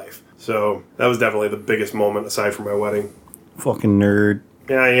half my life. So that was definitely the biggest moment aside from my wedding. Fucking nerd.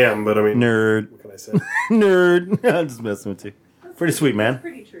 Yeah, I am, but I mean, Nerd. what can I say? Nerd. I'm just messing with you. Pretty sweet, man.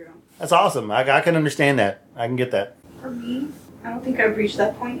 Pretty true. That's awesome. I can understand that. I can get that. For me, I don't think I've reached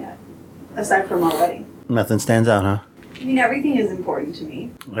that point yet. Aside from our wedding. Nothing stands out, huh? I mean, everything is important to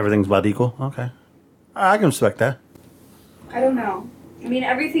me. Everything's about equal? Okay. I can respect that. I don't know. I mean,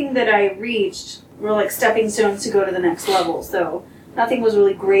 everything that I reached were like stepping stones to go to the next level. So nothing was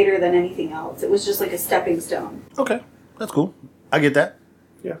really greater than anything else. It was just like a stepping stone. Okay. That's cool. I get that.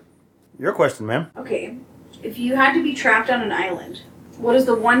 Yeah. Your question, ma'am. Okay, if you had to be trapped on an island, what is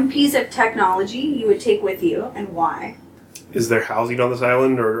the one piece of technology you would take with you and why? Is there housing on this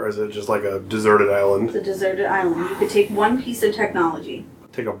island, or is it just like a deserted island? It's a deserted island. You could take one piece of technology.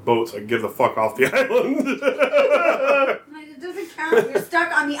 Take a boat so I can get the fuck off the island. count. You're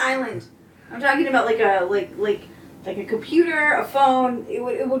stuck on the island. I'm talking about like a computer, a phone. It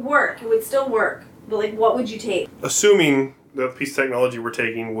would work. It would still work. But like, what would you take? Assuming the piece of technology we're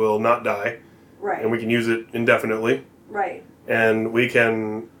taking will not die, Right. and we can use it indefinitely, Right. and we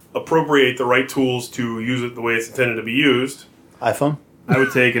can appropriate the right tools to use it the way it's intended to be used, iPhone? I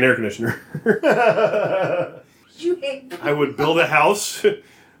would take an air conditioner. You hate. I would build a house, a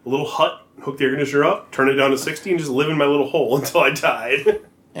little hut, hook the air conditioner up, turn it down to 60, and just live in my little hole until I died.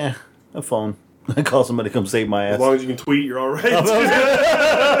 A phone. I call somebody to come save my ass. As long as you can tweet, you're all right.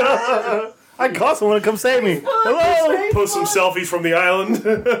 I call someone to come save me. Hello. Post some selfies from the island.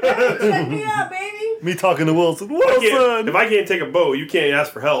 Check me out, baby. Me talking to Wilson. Wilson. If I can't take a boat, you can't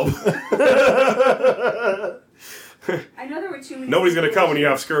ask for help. I know there were too many. Nobody's gonna come when you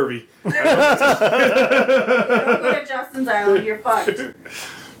have scurvy. Don't go to Justin's Island. You're fucked.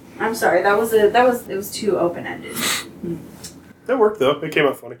 I'm sorry. It was too open ended. That worked though. It came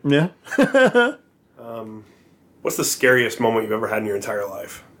out funny. Yeah. What's the scariest moment you've ever had in your entire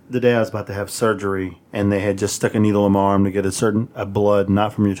life? The day I was about to have surgery, and they had just stuck a needle in my arm to get a blood,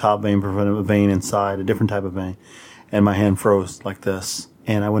 not from your top vein, but from a vein inside, a different type of vein. And my hand froze like this.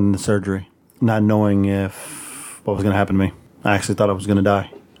 And I went into surgery, not knowing what was going to happen to me. I actually thought I was going to die.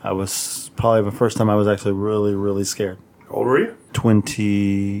 I was probably the first time I was actually really, really scared. How old were you?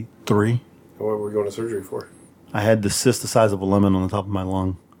 23. What were you going to surgery for? I had this cyst the size of a lemon on the top of my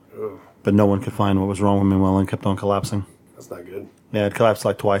lung. Ugh, But no one could find what was wrong with me. My lung kept on collapsing. that's not good. Yeah, it collapsed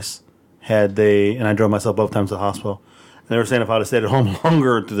like twice. And I drove myself both times to the hospital. And they were saying if I would have stayed at home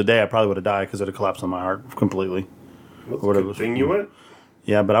longer through the day, I probably would have died because it had collapsed on my heart completely. That's Or a whatever. good thing you went?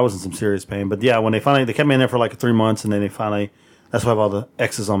 Yeah, but I was in some serious pain. But yeah, when they kept me in there for like 3 months, and then that's why I have all the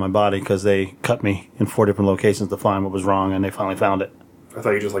X's on my body, because they cut me in 4 different locations to find what was wrong, and they finally found it. I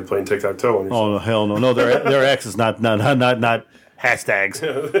thought you just like playing tic-tac-toe on yourself. Oh, no, hell no. No, they're X's, not hashtags.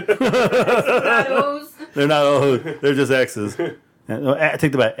 They're not O's. They're just X's. I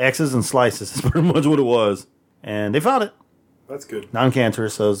think about X's and slices. That's pretty much what it was. And they found it. That's good.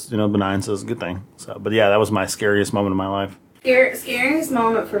 Non-cancerous, so it's, benign, so it's a good thing. So, but yeah, that was my scariest moment of my life. Scariest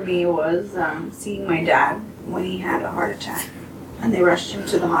moment for me was seeing my dad when he had a heart attack, and they rushed him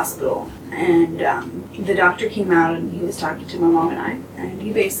to the hospital. And the doctor came out, and he was talking to my mom and I, and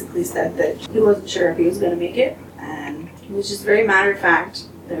he basically said that he wasn't sure if he was going to make it, and he was just very matter of fact.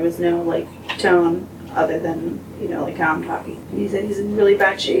 There was no tone other than how I'm talking. And he said he's in really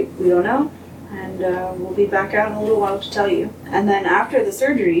bad shape. We don't know, and we'll be back out in a little while to tell you. And then after the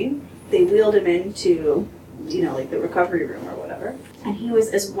surgery, they wheeled him into the recovery room or whatever. And he was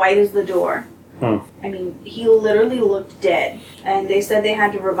as white as the door. I mean, he literally looked dead. And they said they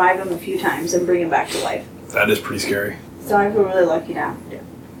had to revive him a few times and bring him back to life. That is pretty scary. So I feel really lucky now.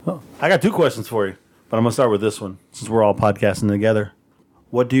 Oh, I got 2 questions for you, but I'm going to start with this one, since we're all podcasting together.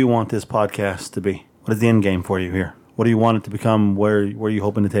 What do you want this podcast to be? What is the end game for you here? What do you want it to become? Where are you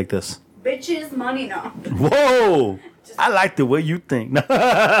hoping to take this? Bitches, money, no. Whoa! I like the way you think.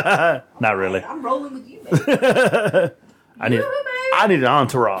 Not really. I'm rolling with you, baby. I need an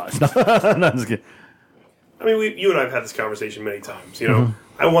entourage. No, I'm just kidding. I mean, you and I have had this conversation many times.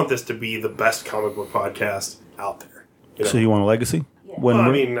 I want this to be the best comic book podcast out there. So you want a legacy? Yeah. When Well, I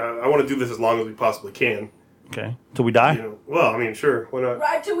we- mean, I want to do this as long as we possibly can. okay. Till we die? Well, I mean, sure, why not?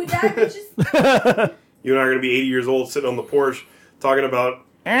 Ride till we die, bitches. You and I are going to be 80 years old sitting on the porch talking about,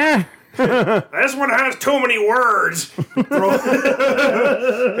 this one has too many words. Do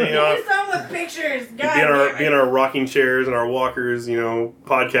some with pictures. Be in our rocking chairs and our walkers,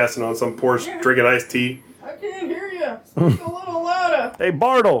 podcasting on some porch, drinking iced tea. I can't hear you. Speak a little louder. Hey,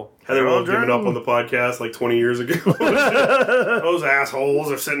 Bartle. Heather will have given up on the podcast like 20 years ago. Those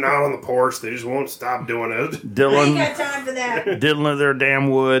assholes are sitting out on the porch. They just won't stop doing it. I ain't Dylan. got time for that. Diddling their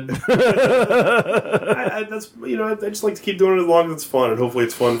damn wood. I just like to keep doing it as long as it's fun, and hopefully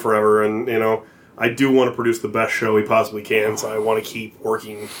it's fun forever. And I do want to produce the best show we possibly can, so I want to keep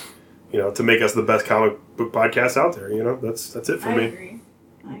working, to make us the best comic book podcast out there. That's it for I me. agree.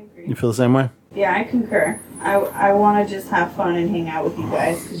 You feel the same way? Yeah, I concur. I want to just have fun and hang out with you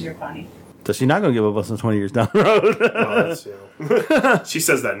guys because you're funny. So she's not going to give up us in 20 years down the road. Well, that's, she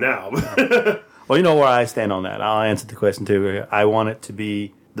says that now. Well, you know where I stand on that. I'll answer the question too. I want it to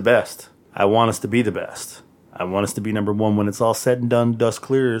be the best. I want us to be the best. I want us to be number one when it's all said and done, dust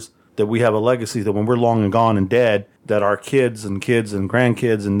clears, that we have a legacy that when we're long and gone and dead, that our kids and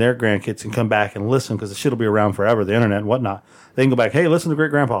grandkids and their grandkids can come back and listen, because the shit will be around forever, the internet and whatnot. They can go back, hey, listen to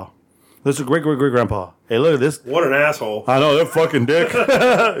great-grandpa. Listen to great-great-great-grandpa. Hey, look at this. What an asshole. I know, that fucking dick.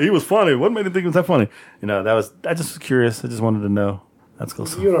 He was funny. What made him think it was that funny? I just was curious. I just wanted to know. That's cool.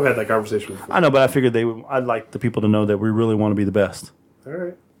 You and I've had that conversation before. I know, but I figured I'd like the people to know that we really want to be the best. All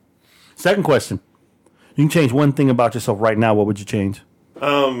right. Second question. You can change one thing about yourself right now. What would you change?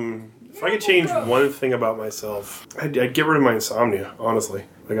 If I could change one thing about myself, I'd get rid of my insomnia, honestly.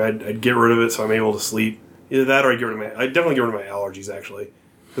 Like, I'd get rid of it so I'm able to sleep. Either that or I'd definitely get rid of my allergies, actually.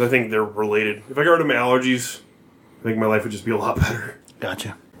 Because I think they're related. If I got rid of my allergies, I think my life would just be a lot better.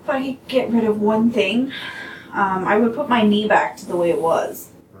 Gotcha. If I could get rid of one thing, I would put my knee back to the way it was.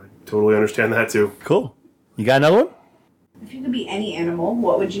 I totally understand that, too. Cool. You got another one? If you could be any animal,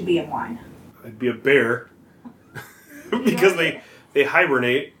 what would you be and why? I'd be a bear. Because they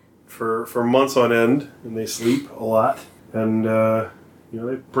hibernate for months on end, and they sleep a lot. And,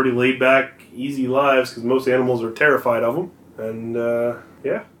 they're pretty laid-back, easy lives, because most animals are terrified of them. And,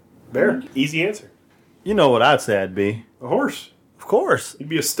 yeah, bear. Easy answer. You know what I'd say I'd be. A horse. Of course. You'd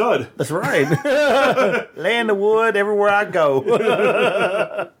be a stud. That's right. Lay in the wood everywhere I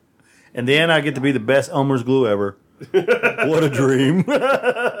go. And then I get to be the best Elmer's glue ever. What a dream.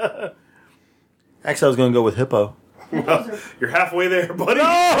 Actually, I was going to go with hippo. You're halfway there, buddy.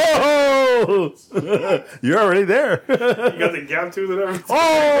 No! You're already there. You got the gap tooth and everything.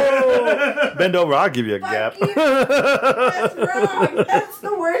 Oh! Bend over, I'll give you a gap. You. That's wrong. That's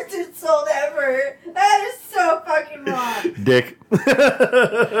the worst insult ever. That is so fucking wrong. Dick.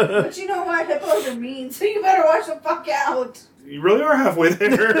 But you know what? Hippos are mean, so you better watch the fuck out. You really are halfway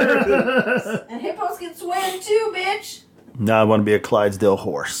there. And hippos can swim too, bitch. No, I want to be a Clydesdale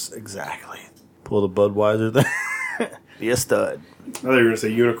horse. Exactly. Pull the Budweiser thing. Be a stud. I thought you were going to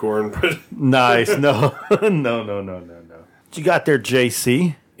say unicorn, but... Nice. No. No. What you got there,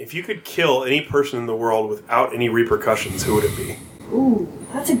 JC? If you could kill any person in the world without any repercussions, who would it be? Ooh,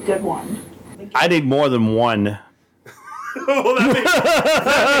 that's a good one. I need more than one. Well,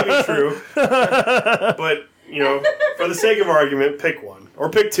 that may be true. But, for the sake of argument, pick one.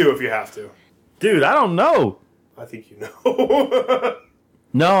 Or pick two if you have to. Dude, I don't know. I think you know.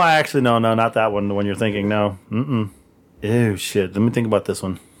 No, I actually, no, not that one, the one you're thinking, no. Ew, shit. Let me think about this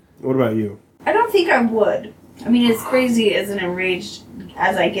one. What about you? I don't think I would. I mean, as crazy as an enraged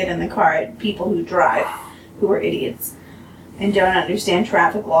as I get in the car at people who drive, who are idiots, and don't understand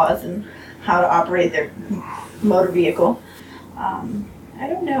traffic laws and how to operate their motor vehicle. I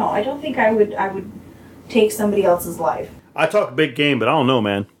don't know. I don't think I would take somebody else's life. I talk big game, but I don't know,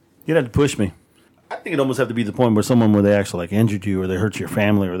 man. You'd have to push me. I think it almost have to be the point where they actually like injured you, or they hurt your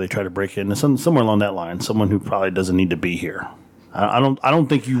family, or they try to break in. Somewhere along that line, someone who probably doesn't need to be here. I don't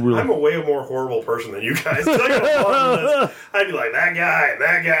think you really. I'm a way more horrible person than you guys. I'd be like that guy,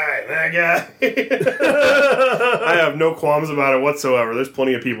 that guy. I have no qualms about it whatsoever. There's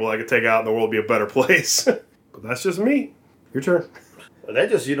plenty of people I could take out, and the world would be a better place. But that's just me. Your turn. That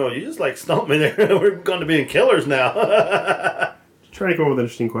just you just like stumped me there. We're going to be killers now. Trying to come up with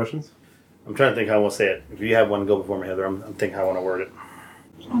interesting questions. I'm trying to think how I want to say it. If you have one, go before me, Heather. I'm thinking how I want to word it.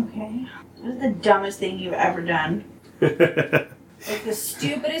 Okay. What is the dumbest thing you've ever done? Like the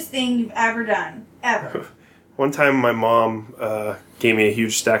stupidest thing you've ever done. Ever. One time my mom gave me a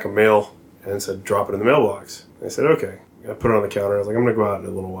huge stack of mail and said, drop it in the mailbox. I said, okay. I put it on the counter. I was like, I'm going to go out in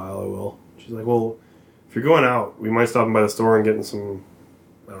a little while. I will. She's like, well, if you're going out, we might stop in by the store and get some,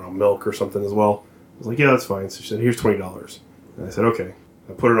 milk or something as well. I was like, yeah, that's fine. So she said, here's $20. And I said, okay.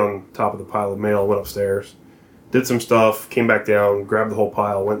 I put it on top of the pile of mail, went upstairs, did some stuff, came back down, grabbed the whole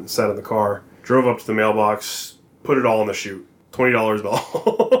pile, went and sat in the car, drove up to the mailbox, put it all in the chute. $20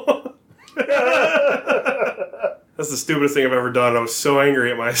 all. That's the stupidest thing I've ever done. I was so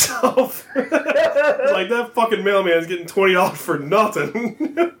angry at myself. Like, that fucking mailman's getting $20 for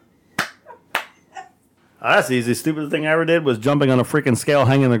nothing. That's easy. Stupidest thing I ever did was jumping on a freaking scale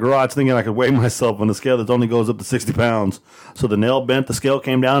hanging in the garage thinking I could weigh myself on a scale that only goes up to 60 pounds. So the nail bent, the scale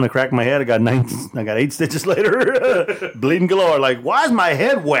came down and cracked my head. I got 8 stitches later. Bleeding galore. Like, why is my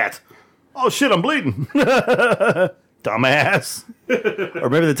head wet? Oh, shit, I'm bleeding. Dumbass. Or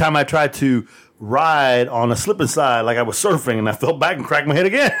maybe the time I tried to ride on a slip and slide like I was surfing and I fell back and cracked my head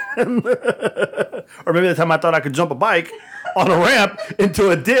again. Or maybe the time I thought I could jump a bike on a ramp into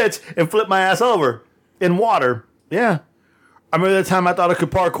a ditch and flip my ass over. In water. Yeah. I remember the time I thought I could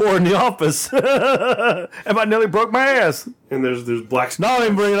parkour in the office. And I nearly broke my ass. And there's black No, I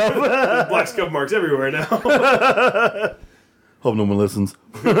didn't bring it up. there's black scuff marks everywhere now. Hope no one listens.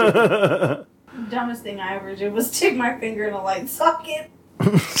 The dumbest thing I ever did was stick my finger in a light socket.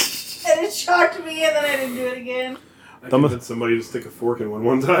 And it shocked me and then I didn't do it again. I convinced somebody to stick a fork in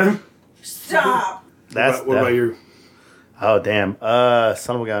one time. Stop. What about you? Oh, damn.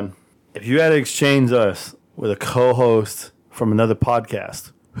 Son of a gun. If you had to exchange us with a co-host from another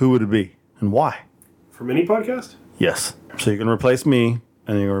podcast, who would it be and why? From any podcast? Yes. So you're going to replace me,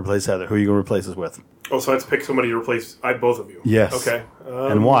 and you're going to replace Heather. Who are you going to replace us with? Oh, so I have to pick somebody to replace both of you. Yes. Okay.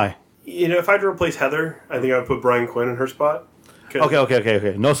 And why? You know, if I had to replace Heather, I think I would put Brian Quinn in her spot.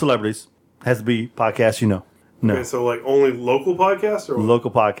 Okay. No celebrities. Has to be podcasts, No. Okay, so like only local podcasts or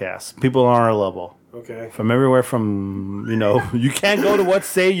Local podcasts. People on our level. Okay. From everywhere from, you can't go to What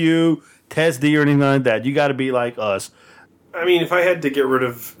Say You, Tesdy, or anything like that. You got to be like us. I mean, if I had to get rid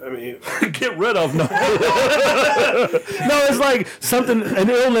of, Get rid of? No. No, it's like an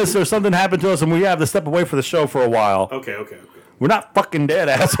illness or something happened to us and we have to step away from the show for a while. Okay. We're not fucking dead,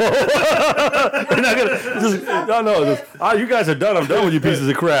 asshole. We're not gonna. You guys are done. I'm done with you pieces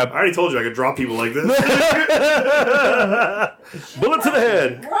of crap. I already told you I could drop people like this. Bullet to the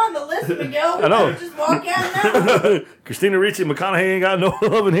head. We're on the list, Miguel. We I know. better just walk out now. Christina Ricci, McConaughey ain't got no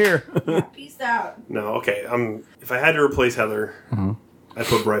love in here. Peace out. No, okay. If I had to replace Heather, I'd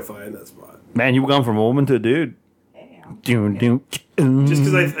put Brightfire in that spot. Man, you gone from a woman to a dude. Damn. Just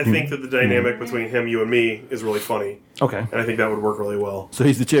because I think that the dynamic between him, you, and me is really funny. Okay. And I think that would work really well. So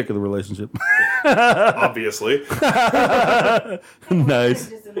he's the chick of the relationship. Obviously. Nice.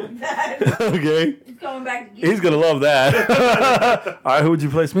 That. Okay. He's coming back to get He's going to love that. All right, who would you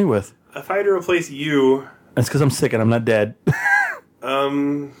place me with? If I had to replace you, That's because I'm sick and I'm not dead.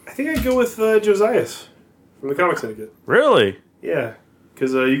 I think I'd go with Josias from the Comic Syndicate. Really? Yeah.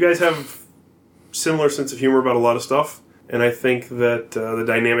 Because you guys have similar sense of humor about a lot of stuff. And I think that the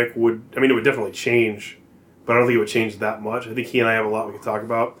dynamic it would definitely change. But I don't think it would change that much. I think he and I have a lot we could talk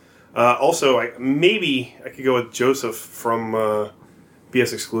about. Also, maybe I could go with Joseph from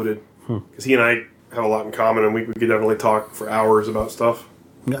BS Excluded. Because he and I have a lot in common, and we could definitely talk for hours about stuff.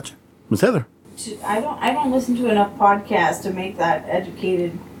 Gotcha. Miss Heather. I don't listen to enough podcasts to make that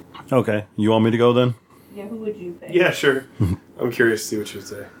educated. Okay. You want me to go then? Yeah, who would you pick? Yeah, sure. I'm curious to see what you would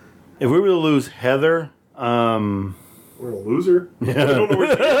say. If we were to lose Heather, We're a loser? Yeah. I don't know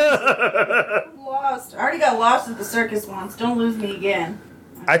where she is. Lost. I already got lost at the circus once. Don't lose me again.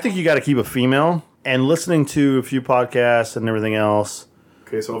 I think you got to keep a female. And listening to a few podcasts and everything else,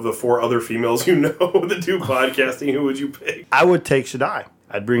 Okay, so of the 4 other females you know that do podcasting, who would you pick? I would take Shaddai.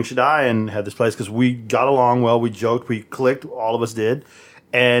 I'd bring Shaddai and have this place because we got along well. We joked. We clicked. All of us did.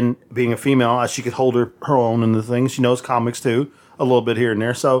 And being a female, she could hold her own in the things. She knows comics too, a little bit here and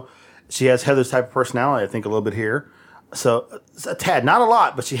there. So she has Heather's type of personality, I think, a little bit here. So a tad, not a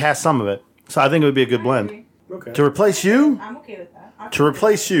lot, but she has some of it. So I think it would be a good blend. Okay. To replace you, I'm okay with that. to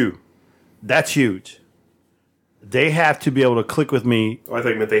replace you, that's huge. They have to be able to click with me. Oh, I thought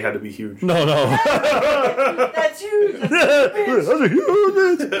you meant they had to be huge. No. That's huge. That's That's a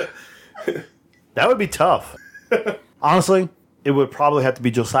huge. That would be tough. Honestly, it would probably have to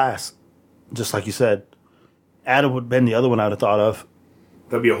be Josias, just like you said. Adam would have been the other one I'd have thought of.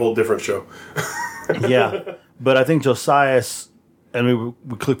 That'd be a whole different show. Yeah, but I think Josias and we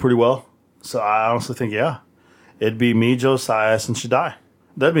would click pretty well. So I honestly think, it'd be me, Josias, and Shaddai.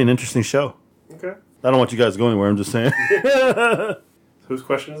 That'd be an interesting show. Okay. I don't want you guys to go anywhere. I'm just saying. Whose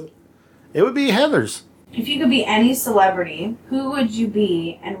question is it? It would be Heather's. If you could be any celebrity, who would you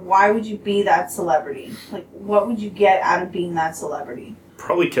be, and why would you be that celebrity? Like, what would you get out of being that celebrity?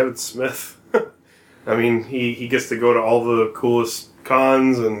 Probably Kevin Smith. I mean, he gets to go to all the coolest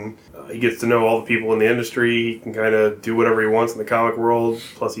cons, and he gets to know all the people in the industry. He can kind of do whatever he wants in the comic world.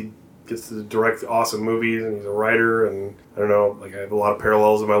 Plus, he gets to direct awesome movies, and he's a writer, and I don't know, like I have a lot of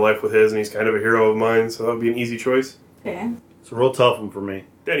parallels in my life with his, and he's kind of a hero of mine, so that would be an easy choice. Okay. It's a real tough one for me.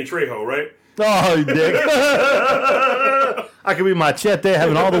 Danny Trejo, right? Oh, you dick. I could be Machete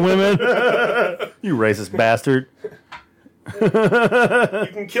having all the women. You racist bastard. You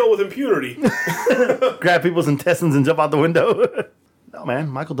can kill with impunity. Grab people's intestines and jump out the window. No, man.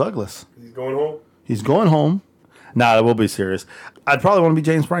 Michael Douglas. He's going home. He's going home. Nah, that will be serious. I'd probably want to be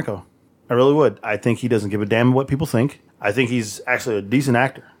James Franco. I really would. I think he doesn't give a damn what people think. I think he's actually a decent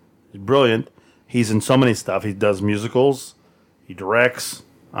actor. He's brilliant. He's in so many stuff. He does musicals. He directs.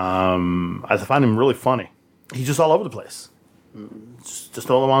 I find him really funny. He's just all over the place.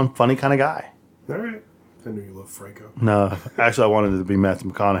 Just all around funny kind of guy. All right. I knew you loved Franco. No, actually, I wanted it to be Matthew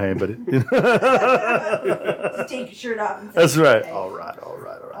McConaughey, but Just take your shirt off. And say, that's right. "Okay." All right. All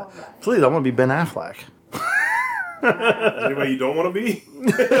right. Please, I want to be Ben Affleck. Anybody you don't want to be?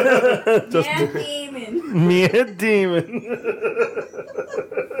 Man, demon. Me a demon.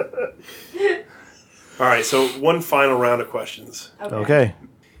 All right, so one final round of questions. Okay.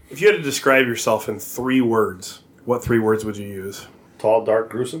 If you had to describe yourself in 3 words, what 3 words would you use? Tall, dark,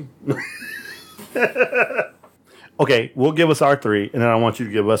 gruesome. Okay, we'll give us our 3, and then I want you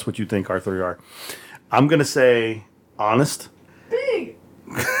to give us what you think our 3 are. I'm going to say honest, Big.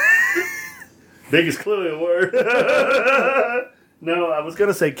 Big is clearly a word. No, I was going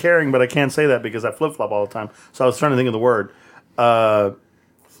to say caring, but I can't say that because I flip-flop all the time. So I was trying to think of the word.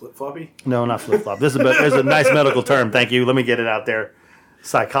 Flip-floppy? No, not flip-flop. There's a nice medical term. Thank you. Let me get it out there.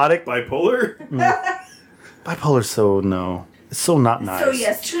 Psychotic? Bipolar? Bipolar's no. It's so not nice. So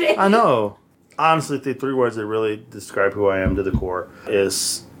yesterday. I know. Honestly, the 3 words that really describe who I am to the core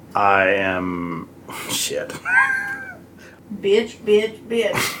is I am shit. Bitch.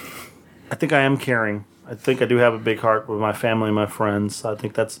 I think I am caring. I think I do have a big heart with my family and my friends. I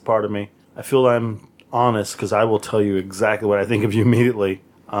think that's part of me. I feel I'm honest because I will tell you exactly what I think of you immediately.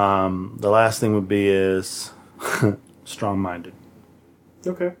 The last thing would be is strong-minded.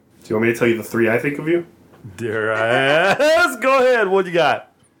 Okay. Do you want me to tell you the 3 I think of you? Dear ass. Go ahead. What you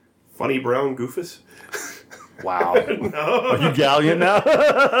got? Funny brown goofus? Wow. No. Are you gallant now? No,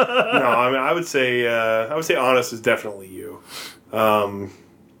 I mean I would say honest is definitely you.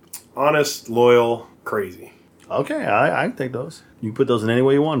 Honest, loyal, crazy. Okay, I can take those. You can put those in any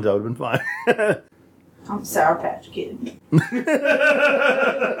way you wanted. That would have been fine. I'm Sour Patch Kid.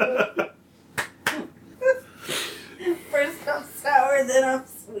 First I'm sour, then I'm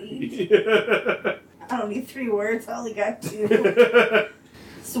sweet. I don't need 3 words. I only got 2.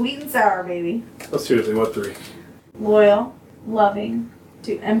 Sweet and sour, baby. Oh, seriously, what 3? Loyal, loving,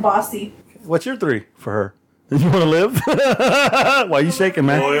 and bossy. What's your 3 for her? You want to live? Why are you shaking,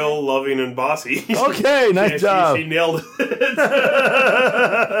 man? Loyal, loving, and bossy. Okay, nice job. She nailed it.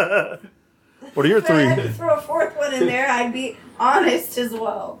 What are your If I had 3? to throw a 4th one in there, I'd be honest as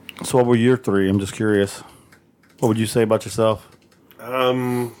well. So what were your 3? I'm just curious. What would you say about yourself?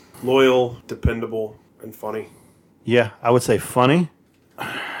 Loyal, dependable, and funny. Yeah, I would say funny.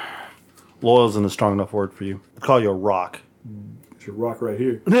 Loyal isn't a strong enough word for you. I'd call you a rock. It's your rock right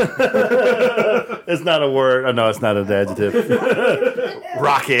here. It's not a word. Oh, no, it's not an adjective.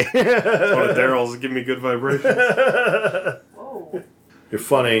 Rocky. One of Daryl's giving me good vibrations. Whoa. You're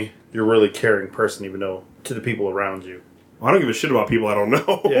funny. You're a really caring person, even though to the people around you. Well, I don't give a shit about people I don't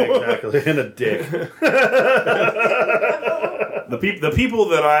know. Yeah, exactly. And a dick. The people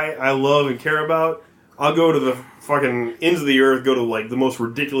that I love and care about, I'll go to the fucking ends of the earth, go to like the most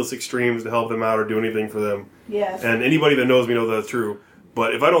ridiculous extremes to help them out or do anything for them. Yes. And anybody that knows me knows that's true.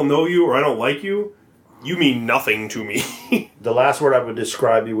 But if I don't know you or I don't like you, you mean nothing to me. The last word I would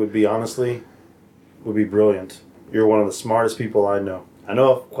describe you would be, honestly, would be brilliant. You're one of the smartest people I know. I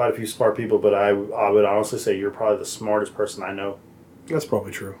know quite a few smart people, but I would honestly say you're probably the smartest person I know. That's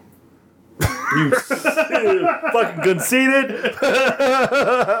probably true. You fucking conceited.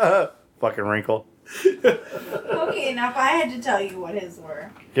 Fucking wrinkle. Okay, now if I had to tell you what his were,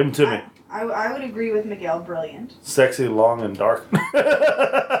 Give them to me. I would agree with Miguel. Brilliant. Sexy, long, and dark.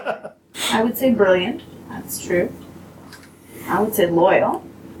 I would say brilliant. That's true. I would say loyal,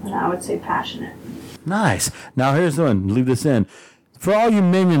 and I would say passionate. Nice. Now here's the one. Leave this in. For all you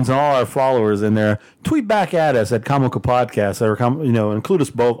minions and all our followers in there, tweet back at us at Comical Podcast, or include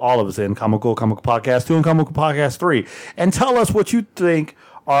us both, all of us in Comical Podcast 2 and Comical Podcast 3, and tell us what you think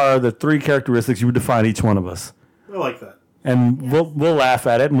are the 3 characteristics you would define each one of us. I like that. And we'll laugh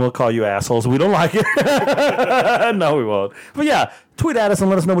at it and we'll call you assholes. We don't like it. No, we won't. But yeah, tweet at us and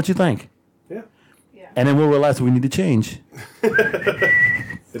let us know what you think. Yeah. And then we'll realize we need to change.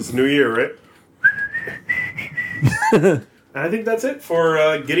 It's New Year, right? And I think that's it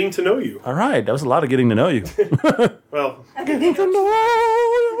for getting to know you. All right, that was a lot of getting to know you. Well, Getting to know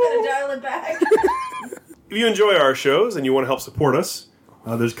I'm gonna dial it back. if you enjoy our shows and you want to help support us,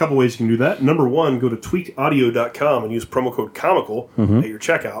 there's a couple ways you can do that. Number 1, go to tweakedaudio.com and use promo code COMICAL at your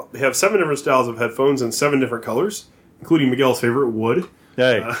checkout. They have 7 different styles of headphones in 7 different colors, including Miguel's favorite, wood.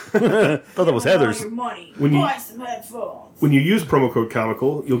 Hey, thought that was Heather's. Your money. When you- Buy some headphones. When you use promo code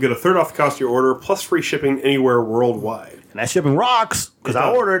COMICAL, you'll get a third off the cost of your order, plus free shipping anywhere worldwide. And that shipping rocks because It I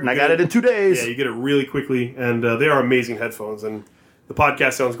does. ordered and I got it in 2 days. Yeah, you get it really quickly, and they are amazing headphones, and the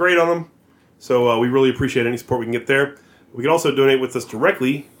podcast sounds great on them, so we really appreciate any support we can get there. We can also donate with us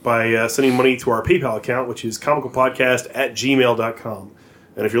directly by sending money to our PayPal account, which is comicalpodcast@gmail.com.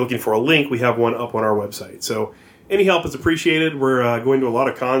 And if you're looking for a link, we have one up on our website. So any help is appreciated. We're going to a lot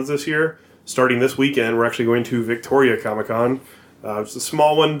of cons this year. Starting this weekend, we're actually going to Victoria Comic Con. It's a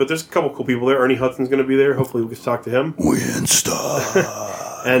small one, but there's a couple cool people there. Ernie Hudson's going to be there. Hopefully we can talk to him.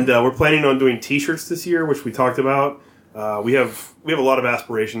 Winstar. And we're planning on doing T-shirts this year, which we talked about. We have a lot of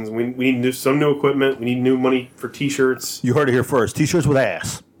aspirations. We need some new equipment. We need new money for T-shirts. You heard it here first. T-shirts with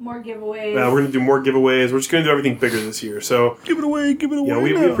ass. More giveaways. We're going to do more giveaways. We're just going to do everything bigger this year. So Give it away. Give it away. yeah,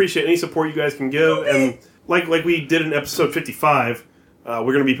 we appreciate any support you guys can give. And like we did in episode 55, we're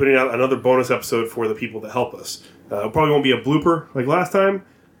going to be putting out another bonus episode for the people that help us. It probably won't be a blooper like last time,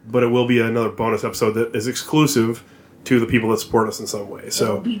 but it will be another bonus episode that is exclusive to the people that support us in some way. So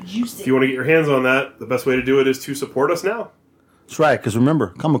It'll be juicy. if you want to get your hands on that, the best way to do it is to support us now. That's right, because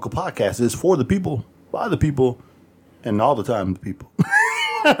remember, Comical Podcast is for the people, by the people, and all the time the people.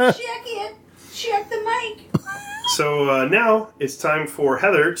 Check it. Check the mic. So now it's time for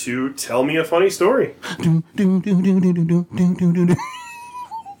Heather to tell me a funny story. That's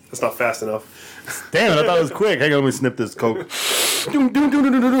not fast enough. Damn it, I thought it was quick. Hang on, let me snip this Coke.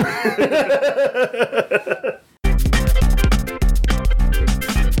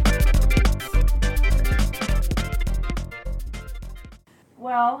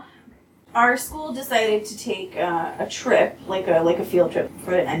 Well, our school decided to take a trip, like a field trip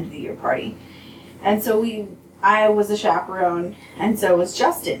for an end of the year party, and so I was a chaperone, and so was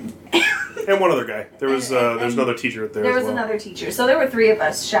Justin. And one other guy. There's another teacher there. There as was well. another teacher, so there were 3 of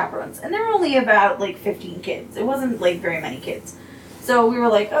us chaperones, and there were only about 15 kids. It wasn't very many kids. So we were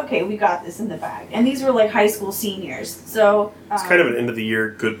like, okay, we got this in the bag. And these were high school seniors. So It's kind of an end of the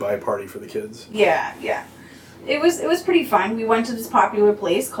year goodbye party for the kids. Yeah. It was pretty fun. We went to this popular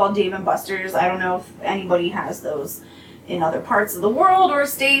place called Dave & Buster's. I don't know if anybody has those in other parts of the world or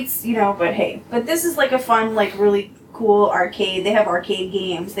states, but hey. But this is a fun, really cool arcade. They have arcade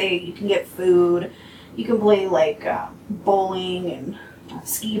games. You can get food. You can play bowling and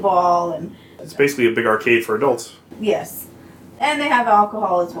skee ball and It's basically a big arcade for adults. yes. And they have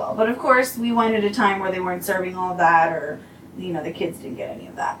alcohol as well. But of course, we went at a time where they weren't serving all of that, or the kids didn't get any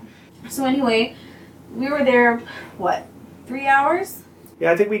of that. So anyway, we were there 3 hours?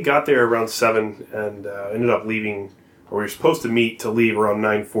 Yeah, I think we got there around 7 and ended up leaving, or we were supposed to meet to leave around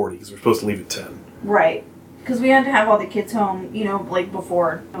 9:40 because we were supposed to leave at 10. Right. Because we had to have all the kids home,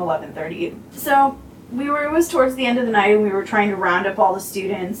 before 11:30. So it was towards the end of the night, and we were trying to round up all the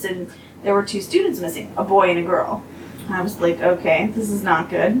students, and there were 2 students missing, a boy and a girl. And I was like, okay, this is not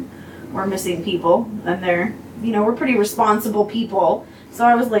good. We're missing people, and they're, we're pretty responsible people. So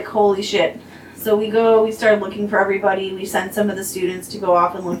I was like, holy shit. So we started looking for everybody. We sent some of the students to go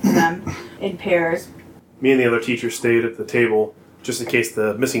off and look for them in pairs. Me and the other teacher stayed at the table just in case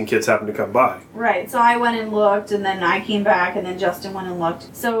the missing kids happened to come by. Right, so I went and looked, and then I came back, and then Justin went and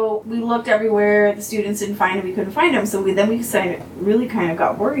looked. So we looked everywhere, the students didn't find them, we couldn't find them, so we really kind of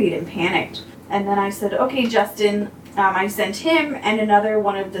got worried and panicked. And then I said, okay, Justin, I sent him and another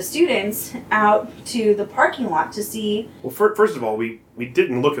one of the students out to the parking lot to see. Well, first of all, we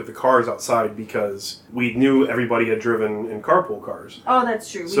didn't look at the cars outside because we knew everybody had driven in carpool cars. Oh, that's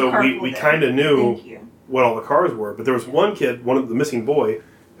true. So we kind of knew Thank you. what all the cars were. But there was one kid, one of the missing boy,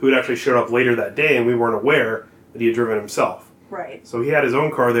 who had actually showed up later that day, and we weren't aware that he had driven himself. Right. So he had his own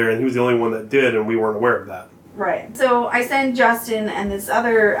car there, and he was the only one that did, and we weren't aware of that. Right. So I sent Justin and this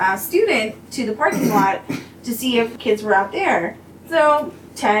other student to the parking lot to see if kids were out there. So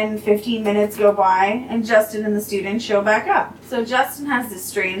 10, 15 minutes go by, and Justin and the student show back up. So Justin has this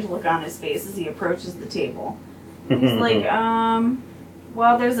strange look on his face as he approaches the table. He's like,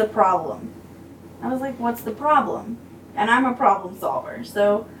 well, there's a problem. I was like, what's the problem? And I'm a problem solver.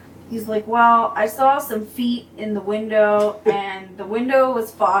 So he's like, well, I saw some feet in the window, and the window was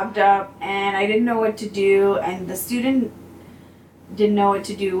fogged up, and I didn't know what to do, and the student didn't know what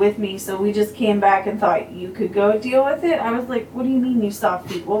to do with me, so we just came back and thought you could go deal with it. I was like, what do you mean you saw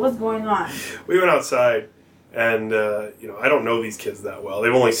feet? What was going on? We went outside, and I don't know these kids that well.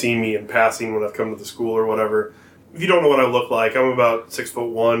 They've only seen me in passing when I've come to the school or whatever. If you don't know what I look like, I'm about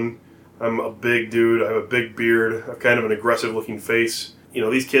 6'1". I'm a big dude. I have a big beard. I have kind of an aggressive looking face.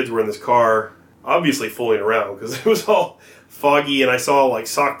 These kids were in this car, obviously fooling around because it was all foggy, and I saw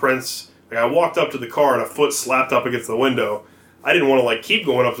sock prints. I walked up to the car and a foot slapped up against the window. I didn't want to keep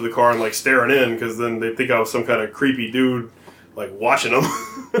going up to the car and staring in because then they'd think I was some kind of creepy dude watching them.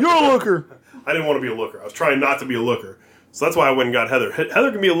 You're a looker. I didn't want to be a looker. I was trying not to be a looker. So that's why I went and got Heather.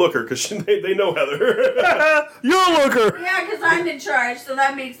 Heather can be a looker because they know Heather. You're a looker. Yeah, because I'm in charge, so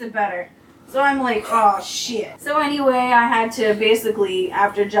that makes it better. So I'm like, oh, shit. So anyway, I had to basically,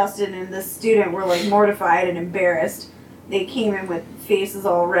 after Justin and the student were mortified and embarrassed, they came in with faces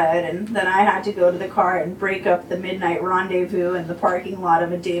all red, and then I had to go to the car and break up the midnight rendezvous in the parking lot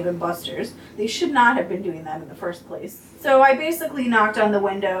of a Dave & Buster's. They should not have been doing that in the first place. So I basically knocked on the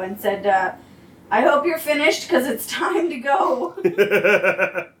window and said, I hope you're finished because it's time to go.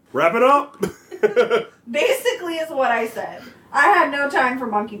 Wrap it up. Basically is what I said. I had no time for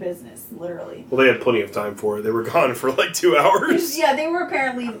monkey business, literally. Well, they had plenty of time for it. They were gone for 2 hours. Yeah,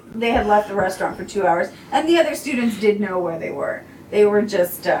 they had left the restaurant for 2 hours, and the other students did know where they were. They were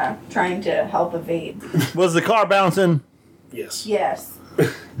just trying to help evade. Was the car bouncing? Yes. Yes.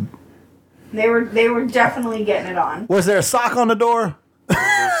 They were definitely getting it on. Was there a sock on the door?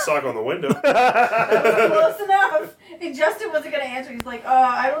 sock on the window. Close enough. And Justin wasn't going to answer. He's like,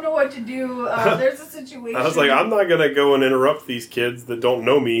 I don't know what to do. There's a situation. I was like, I'm not going to go and interrupt these kids that don't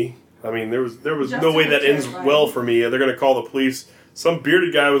know me. I mean, there was no way that ends well for me. They're going to call the police. Some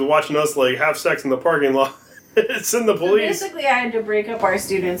bearded guy was watching us like have sex in the parking lot. Send the police. So basically, I had to break up our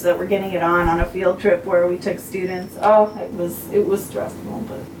students that were getting it on a field trip where we took students. Oh, it was stressful,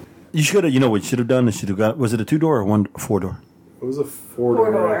 but You should have. You know what you should have done? You should have got. Was it a 2-door or a 4-door? It was a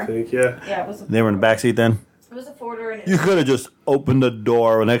four-door, I think. Yeah. Yeah, it was. They were in the back seat then. It was a 4-door. And You could have just opened the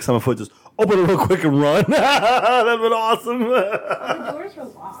door. Next time I foot, just open it real quick and run. That'd been awesome. the doors were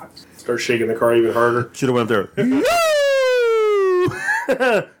locked. Start shaking the car even harder. Should have went there.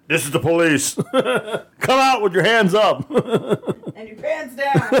 This is the police. Come out with your hands up. And your pants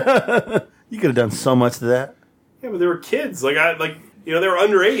down. You could have done so much to that. Yeah, but they were kids. They were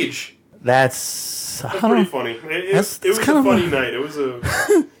underage. That's Pretty funny. It was a funny night. It was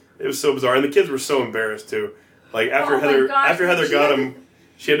so bizarre, and the kids were so embarrassed too. Like after Heather got him,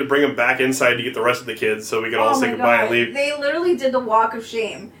 she had to bring him back inside to get the rest of the kids so we could all say goodbye and leave. They literally did the walk of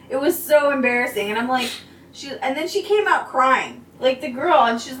shame. It was so embarrassing, and I'm like, and then she came out crying, like the girl,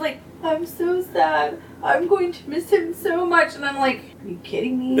 and she's like, I'm so sad. I'm going to miss him so much, and I'm like, are you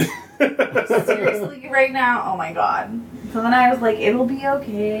kidding me? Seriously, right now? Oh my god. So then I was like, it'll be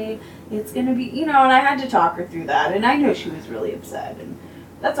okay. It's gonna be, and I had to talk her through that, and I know she was really upset, and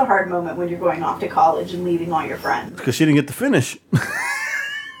that's a hard moment when you're going off to college and leaving all your friends. because she didn't get to finish.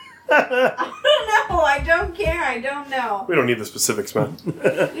 I don't know. I don't care. I don't know. We don't need the specifics, man.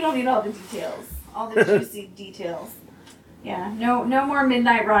 We don't need all the details. All the juicy details. Yeah. No more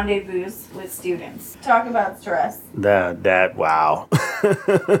midnight rendezvous with students. Talk about stress. Wow.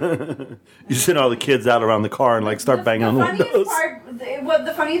 You send all the kids out around the car and start banging on the windows.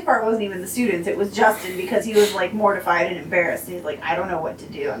 The funniest part wasn't even the students. It was Justin, because he was mortified and embarrassed. He's like, I don't know what to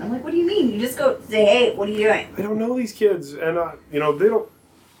do. And I'm like, what do you mean? You just go say, hey, what are you doing? I don't know these kids, and they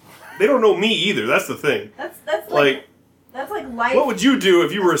don't know me either. That's the thing. That's like life. What would you do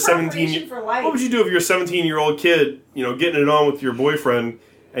if you were a 17? Preparation for life. What would you do if you're a 17-year-old kid, getting it on with your boyfriend,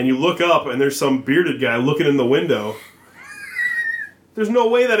 and you look up and there's some bearded guy looking in the window? There's no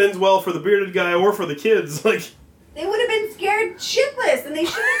way that ends well for the bearded guy or for the kids. They would have been scared shitless, and they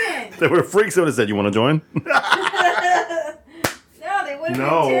should have been. They would have freaks out and said, "You want to join?" No, they would have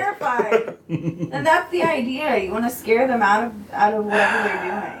been terrified. And that's the idea. You want to scare them out of whatever they're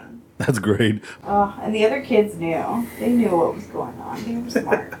doing. That's great. Oh, and the other kids knew. They knew what was going on. They were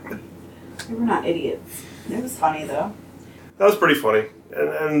smart. They were not idiots. It was funny, though. That was pretty funny.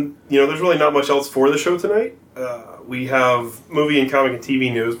 And there's really not much else for the show tonight. We have movie and comic and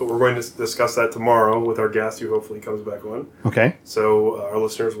TV news, but we're going to discuss that tomorrow with our guest, who hopefully comes back on. Okay. So our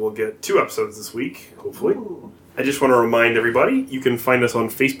listeners will get 2 episodes this week, hopefully. Ooh. I just want to remind everybody, you can find us on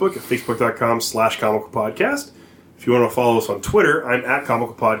Facebook at facebook.com/comicalpodcast. If you want to follow us on Twitter, I'm at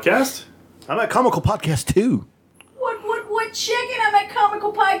Comical Podcast. I'm at Comical Podcast 2. What chicken? I'm at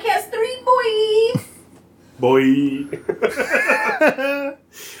Comical Podcast 3, boy.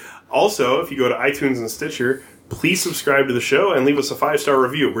 Also, if you go to iTunes and Stitcher, please subscribe to the show and leave us a 5-star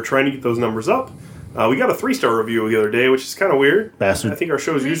review. We're trying to get those numbers up. We got a 3-star review the other day, which is kind of weird. Bastard. I think our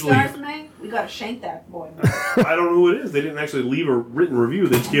show's 3 usually... stars, man? We gotta shank that boy, man. I don't know who it is. They didn't actually leave a written review.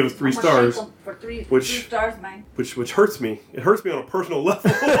 They just gave us 3 I'm gonna stars. shank 'em for 3 which- stars, man. Which hurts me. It hurts me on a personal level.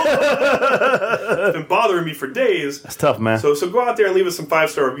 It's been bothering me for days. That's tough, man. So go out there and leave us some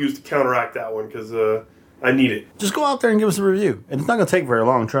 5-star reviews to counteract that one, because I need it. Just go out there and give us a review. And it's not going to take very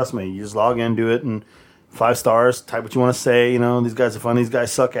long, trust me. You just log in, do it, and 5 stars, type what you want to say. These guys are fun, these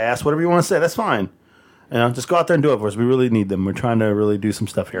guys suck ass, whatever you want to say, that's fine. Just go out there and do it for us. We really need them. We're trying to really do some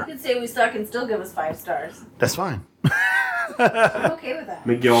stuff You here. could say we suck and still give us 5 stars. That's fine. I'm okay with that.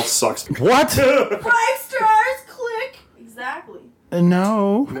 Miguel sucks. What? 5 stars, click. Exactly.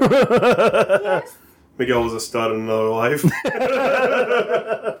 No. Yes. Miguel was a stud in another life.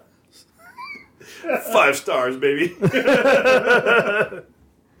 5 stars, baby.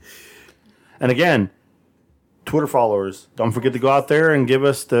 And again, Twitter followers, don't forget to go out there and give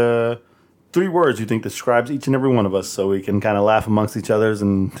us the 3 words you think describes each and every one of us, so we can kind of laugh amongst each other's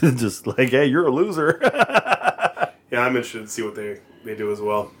and just hey, you're a loser. Yeah, I'm interested to see what they do as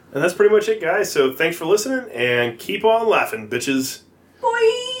well. And that's pretty much it, guys. So thanks for listening, and keep on laughing, bitches. Boy!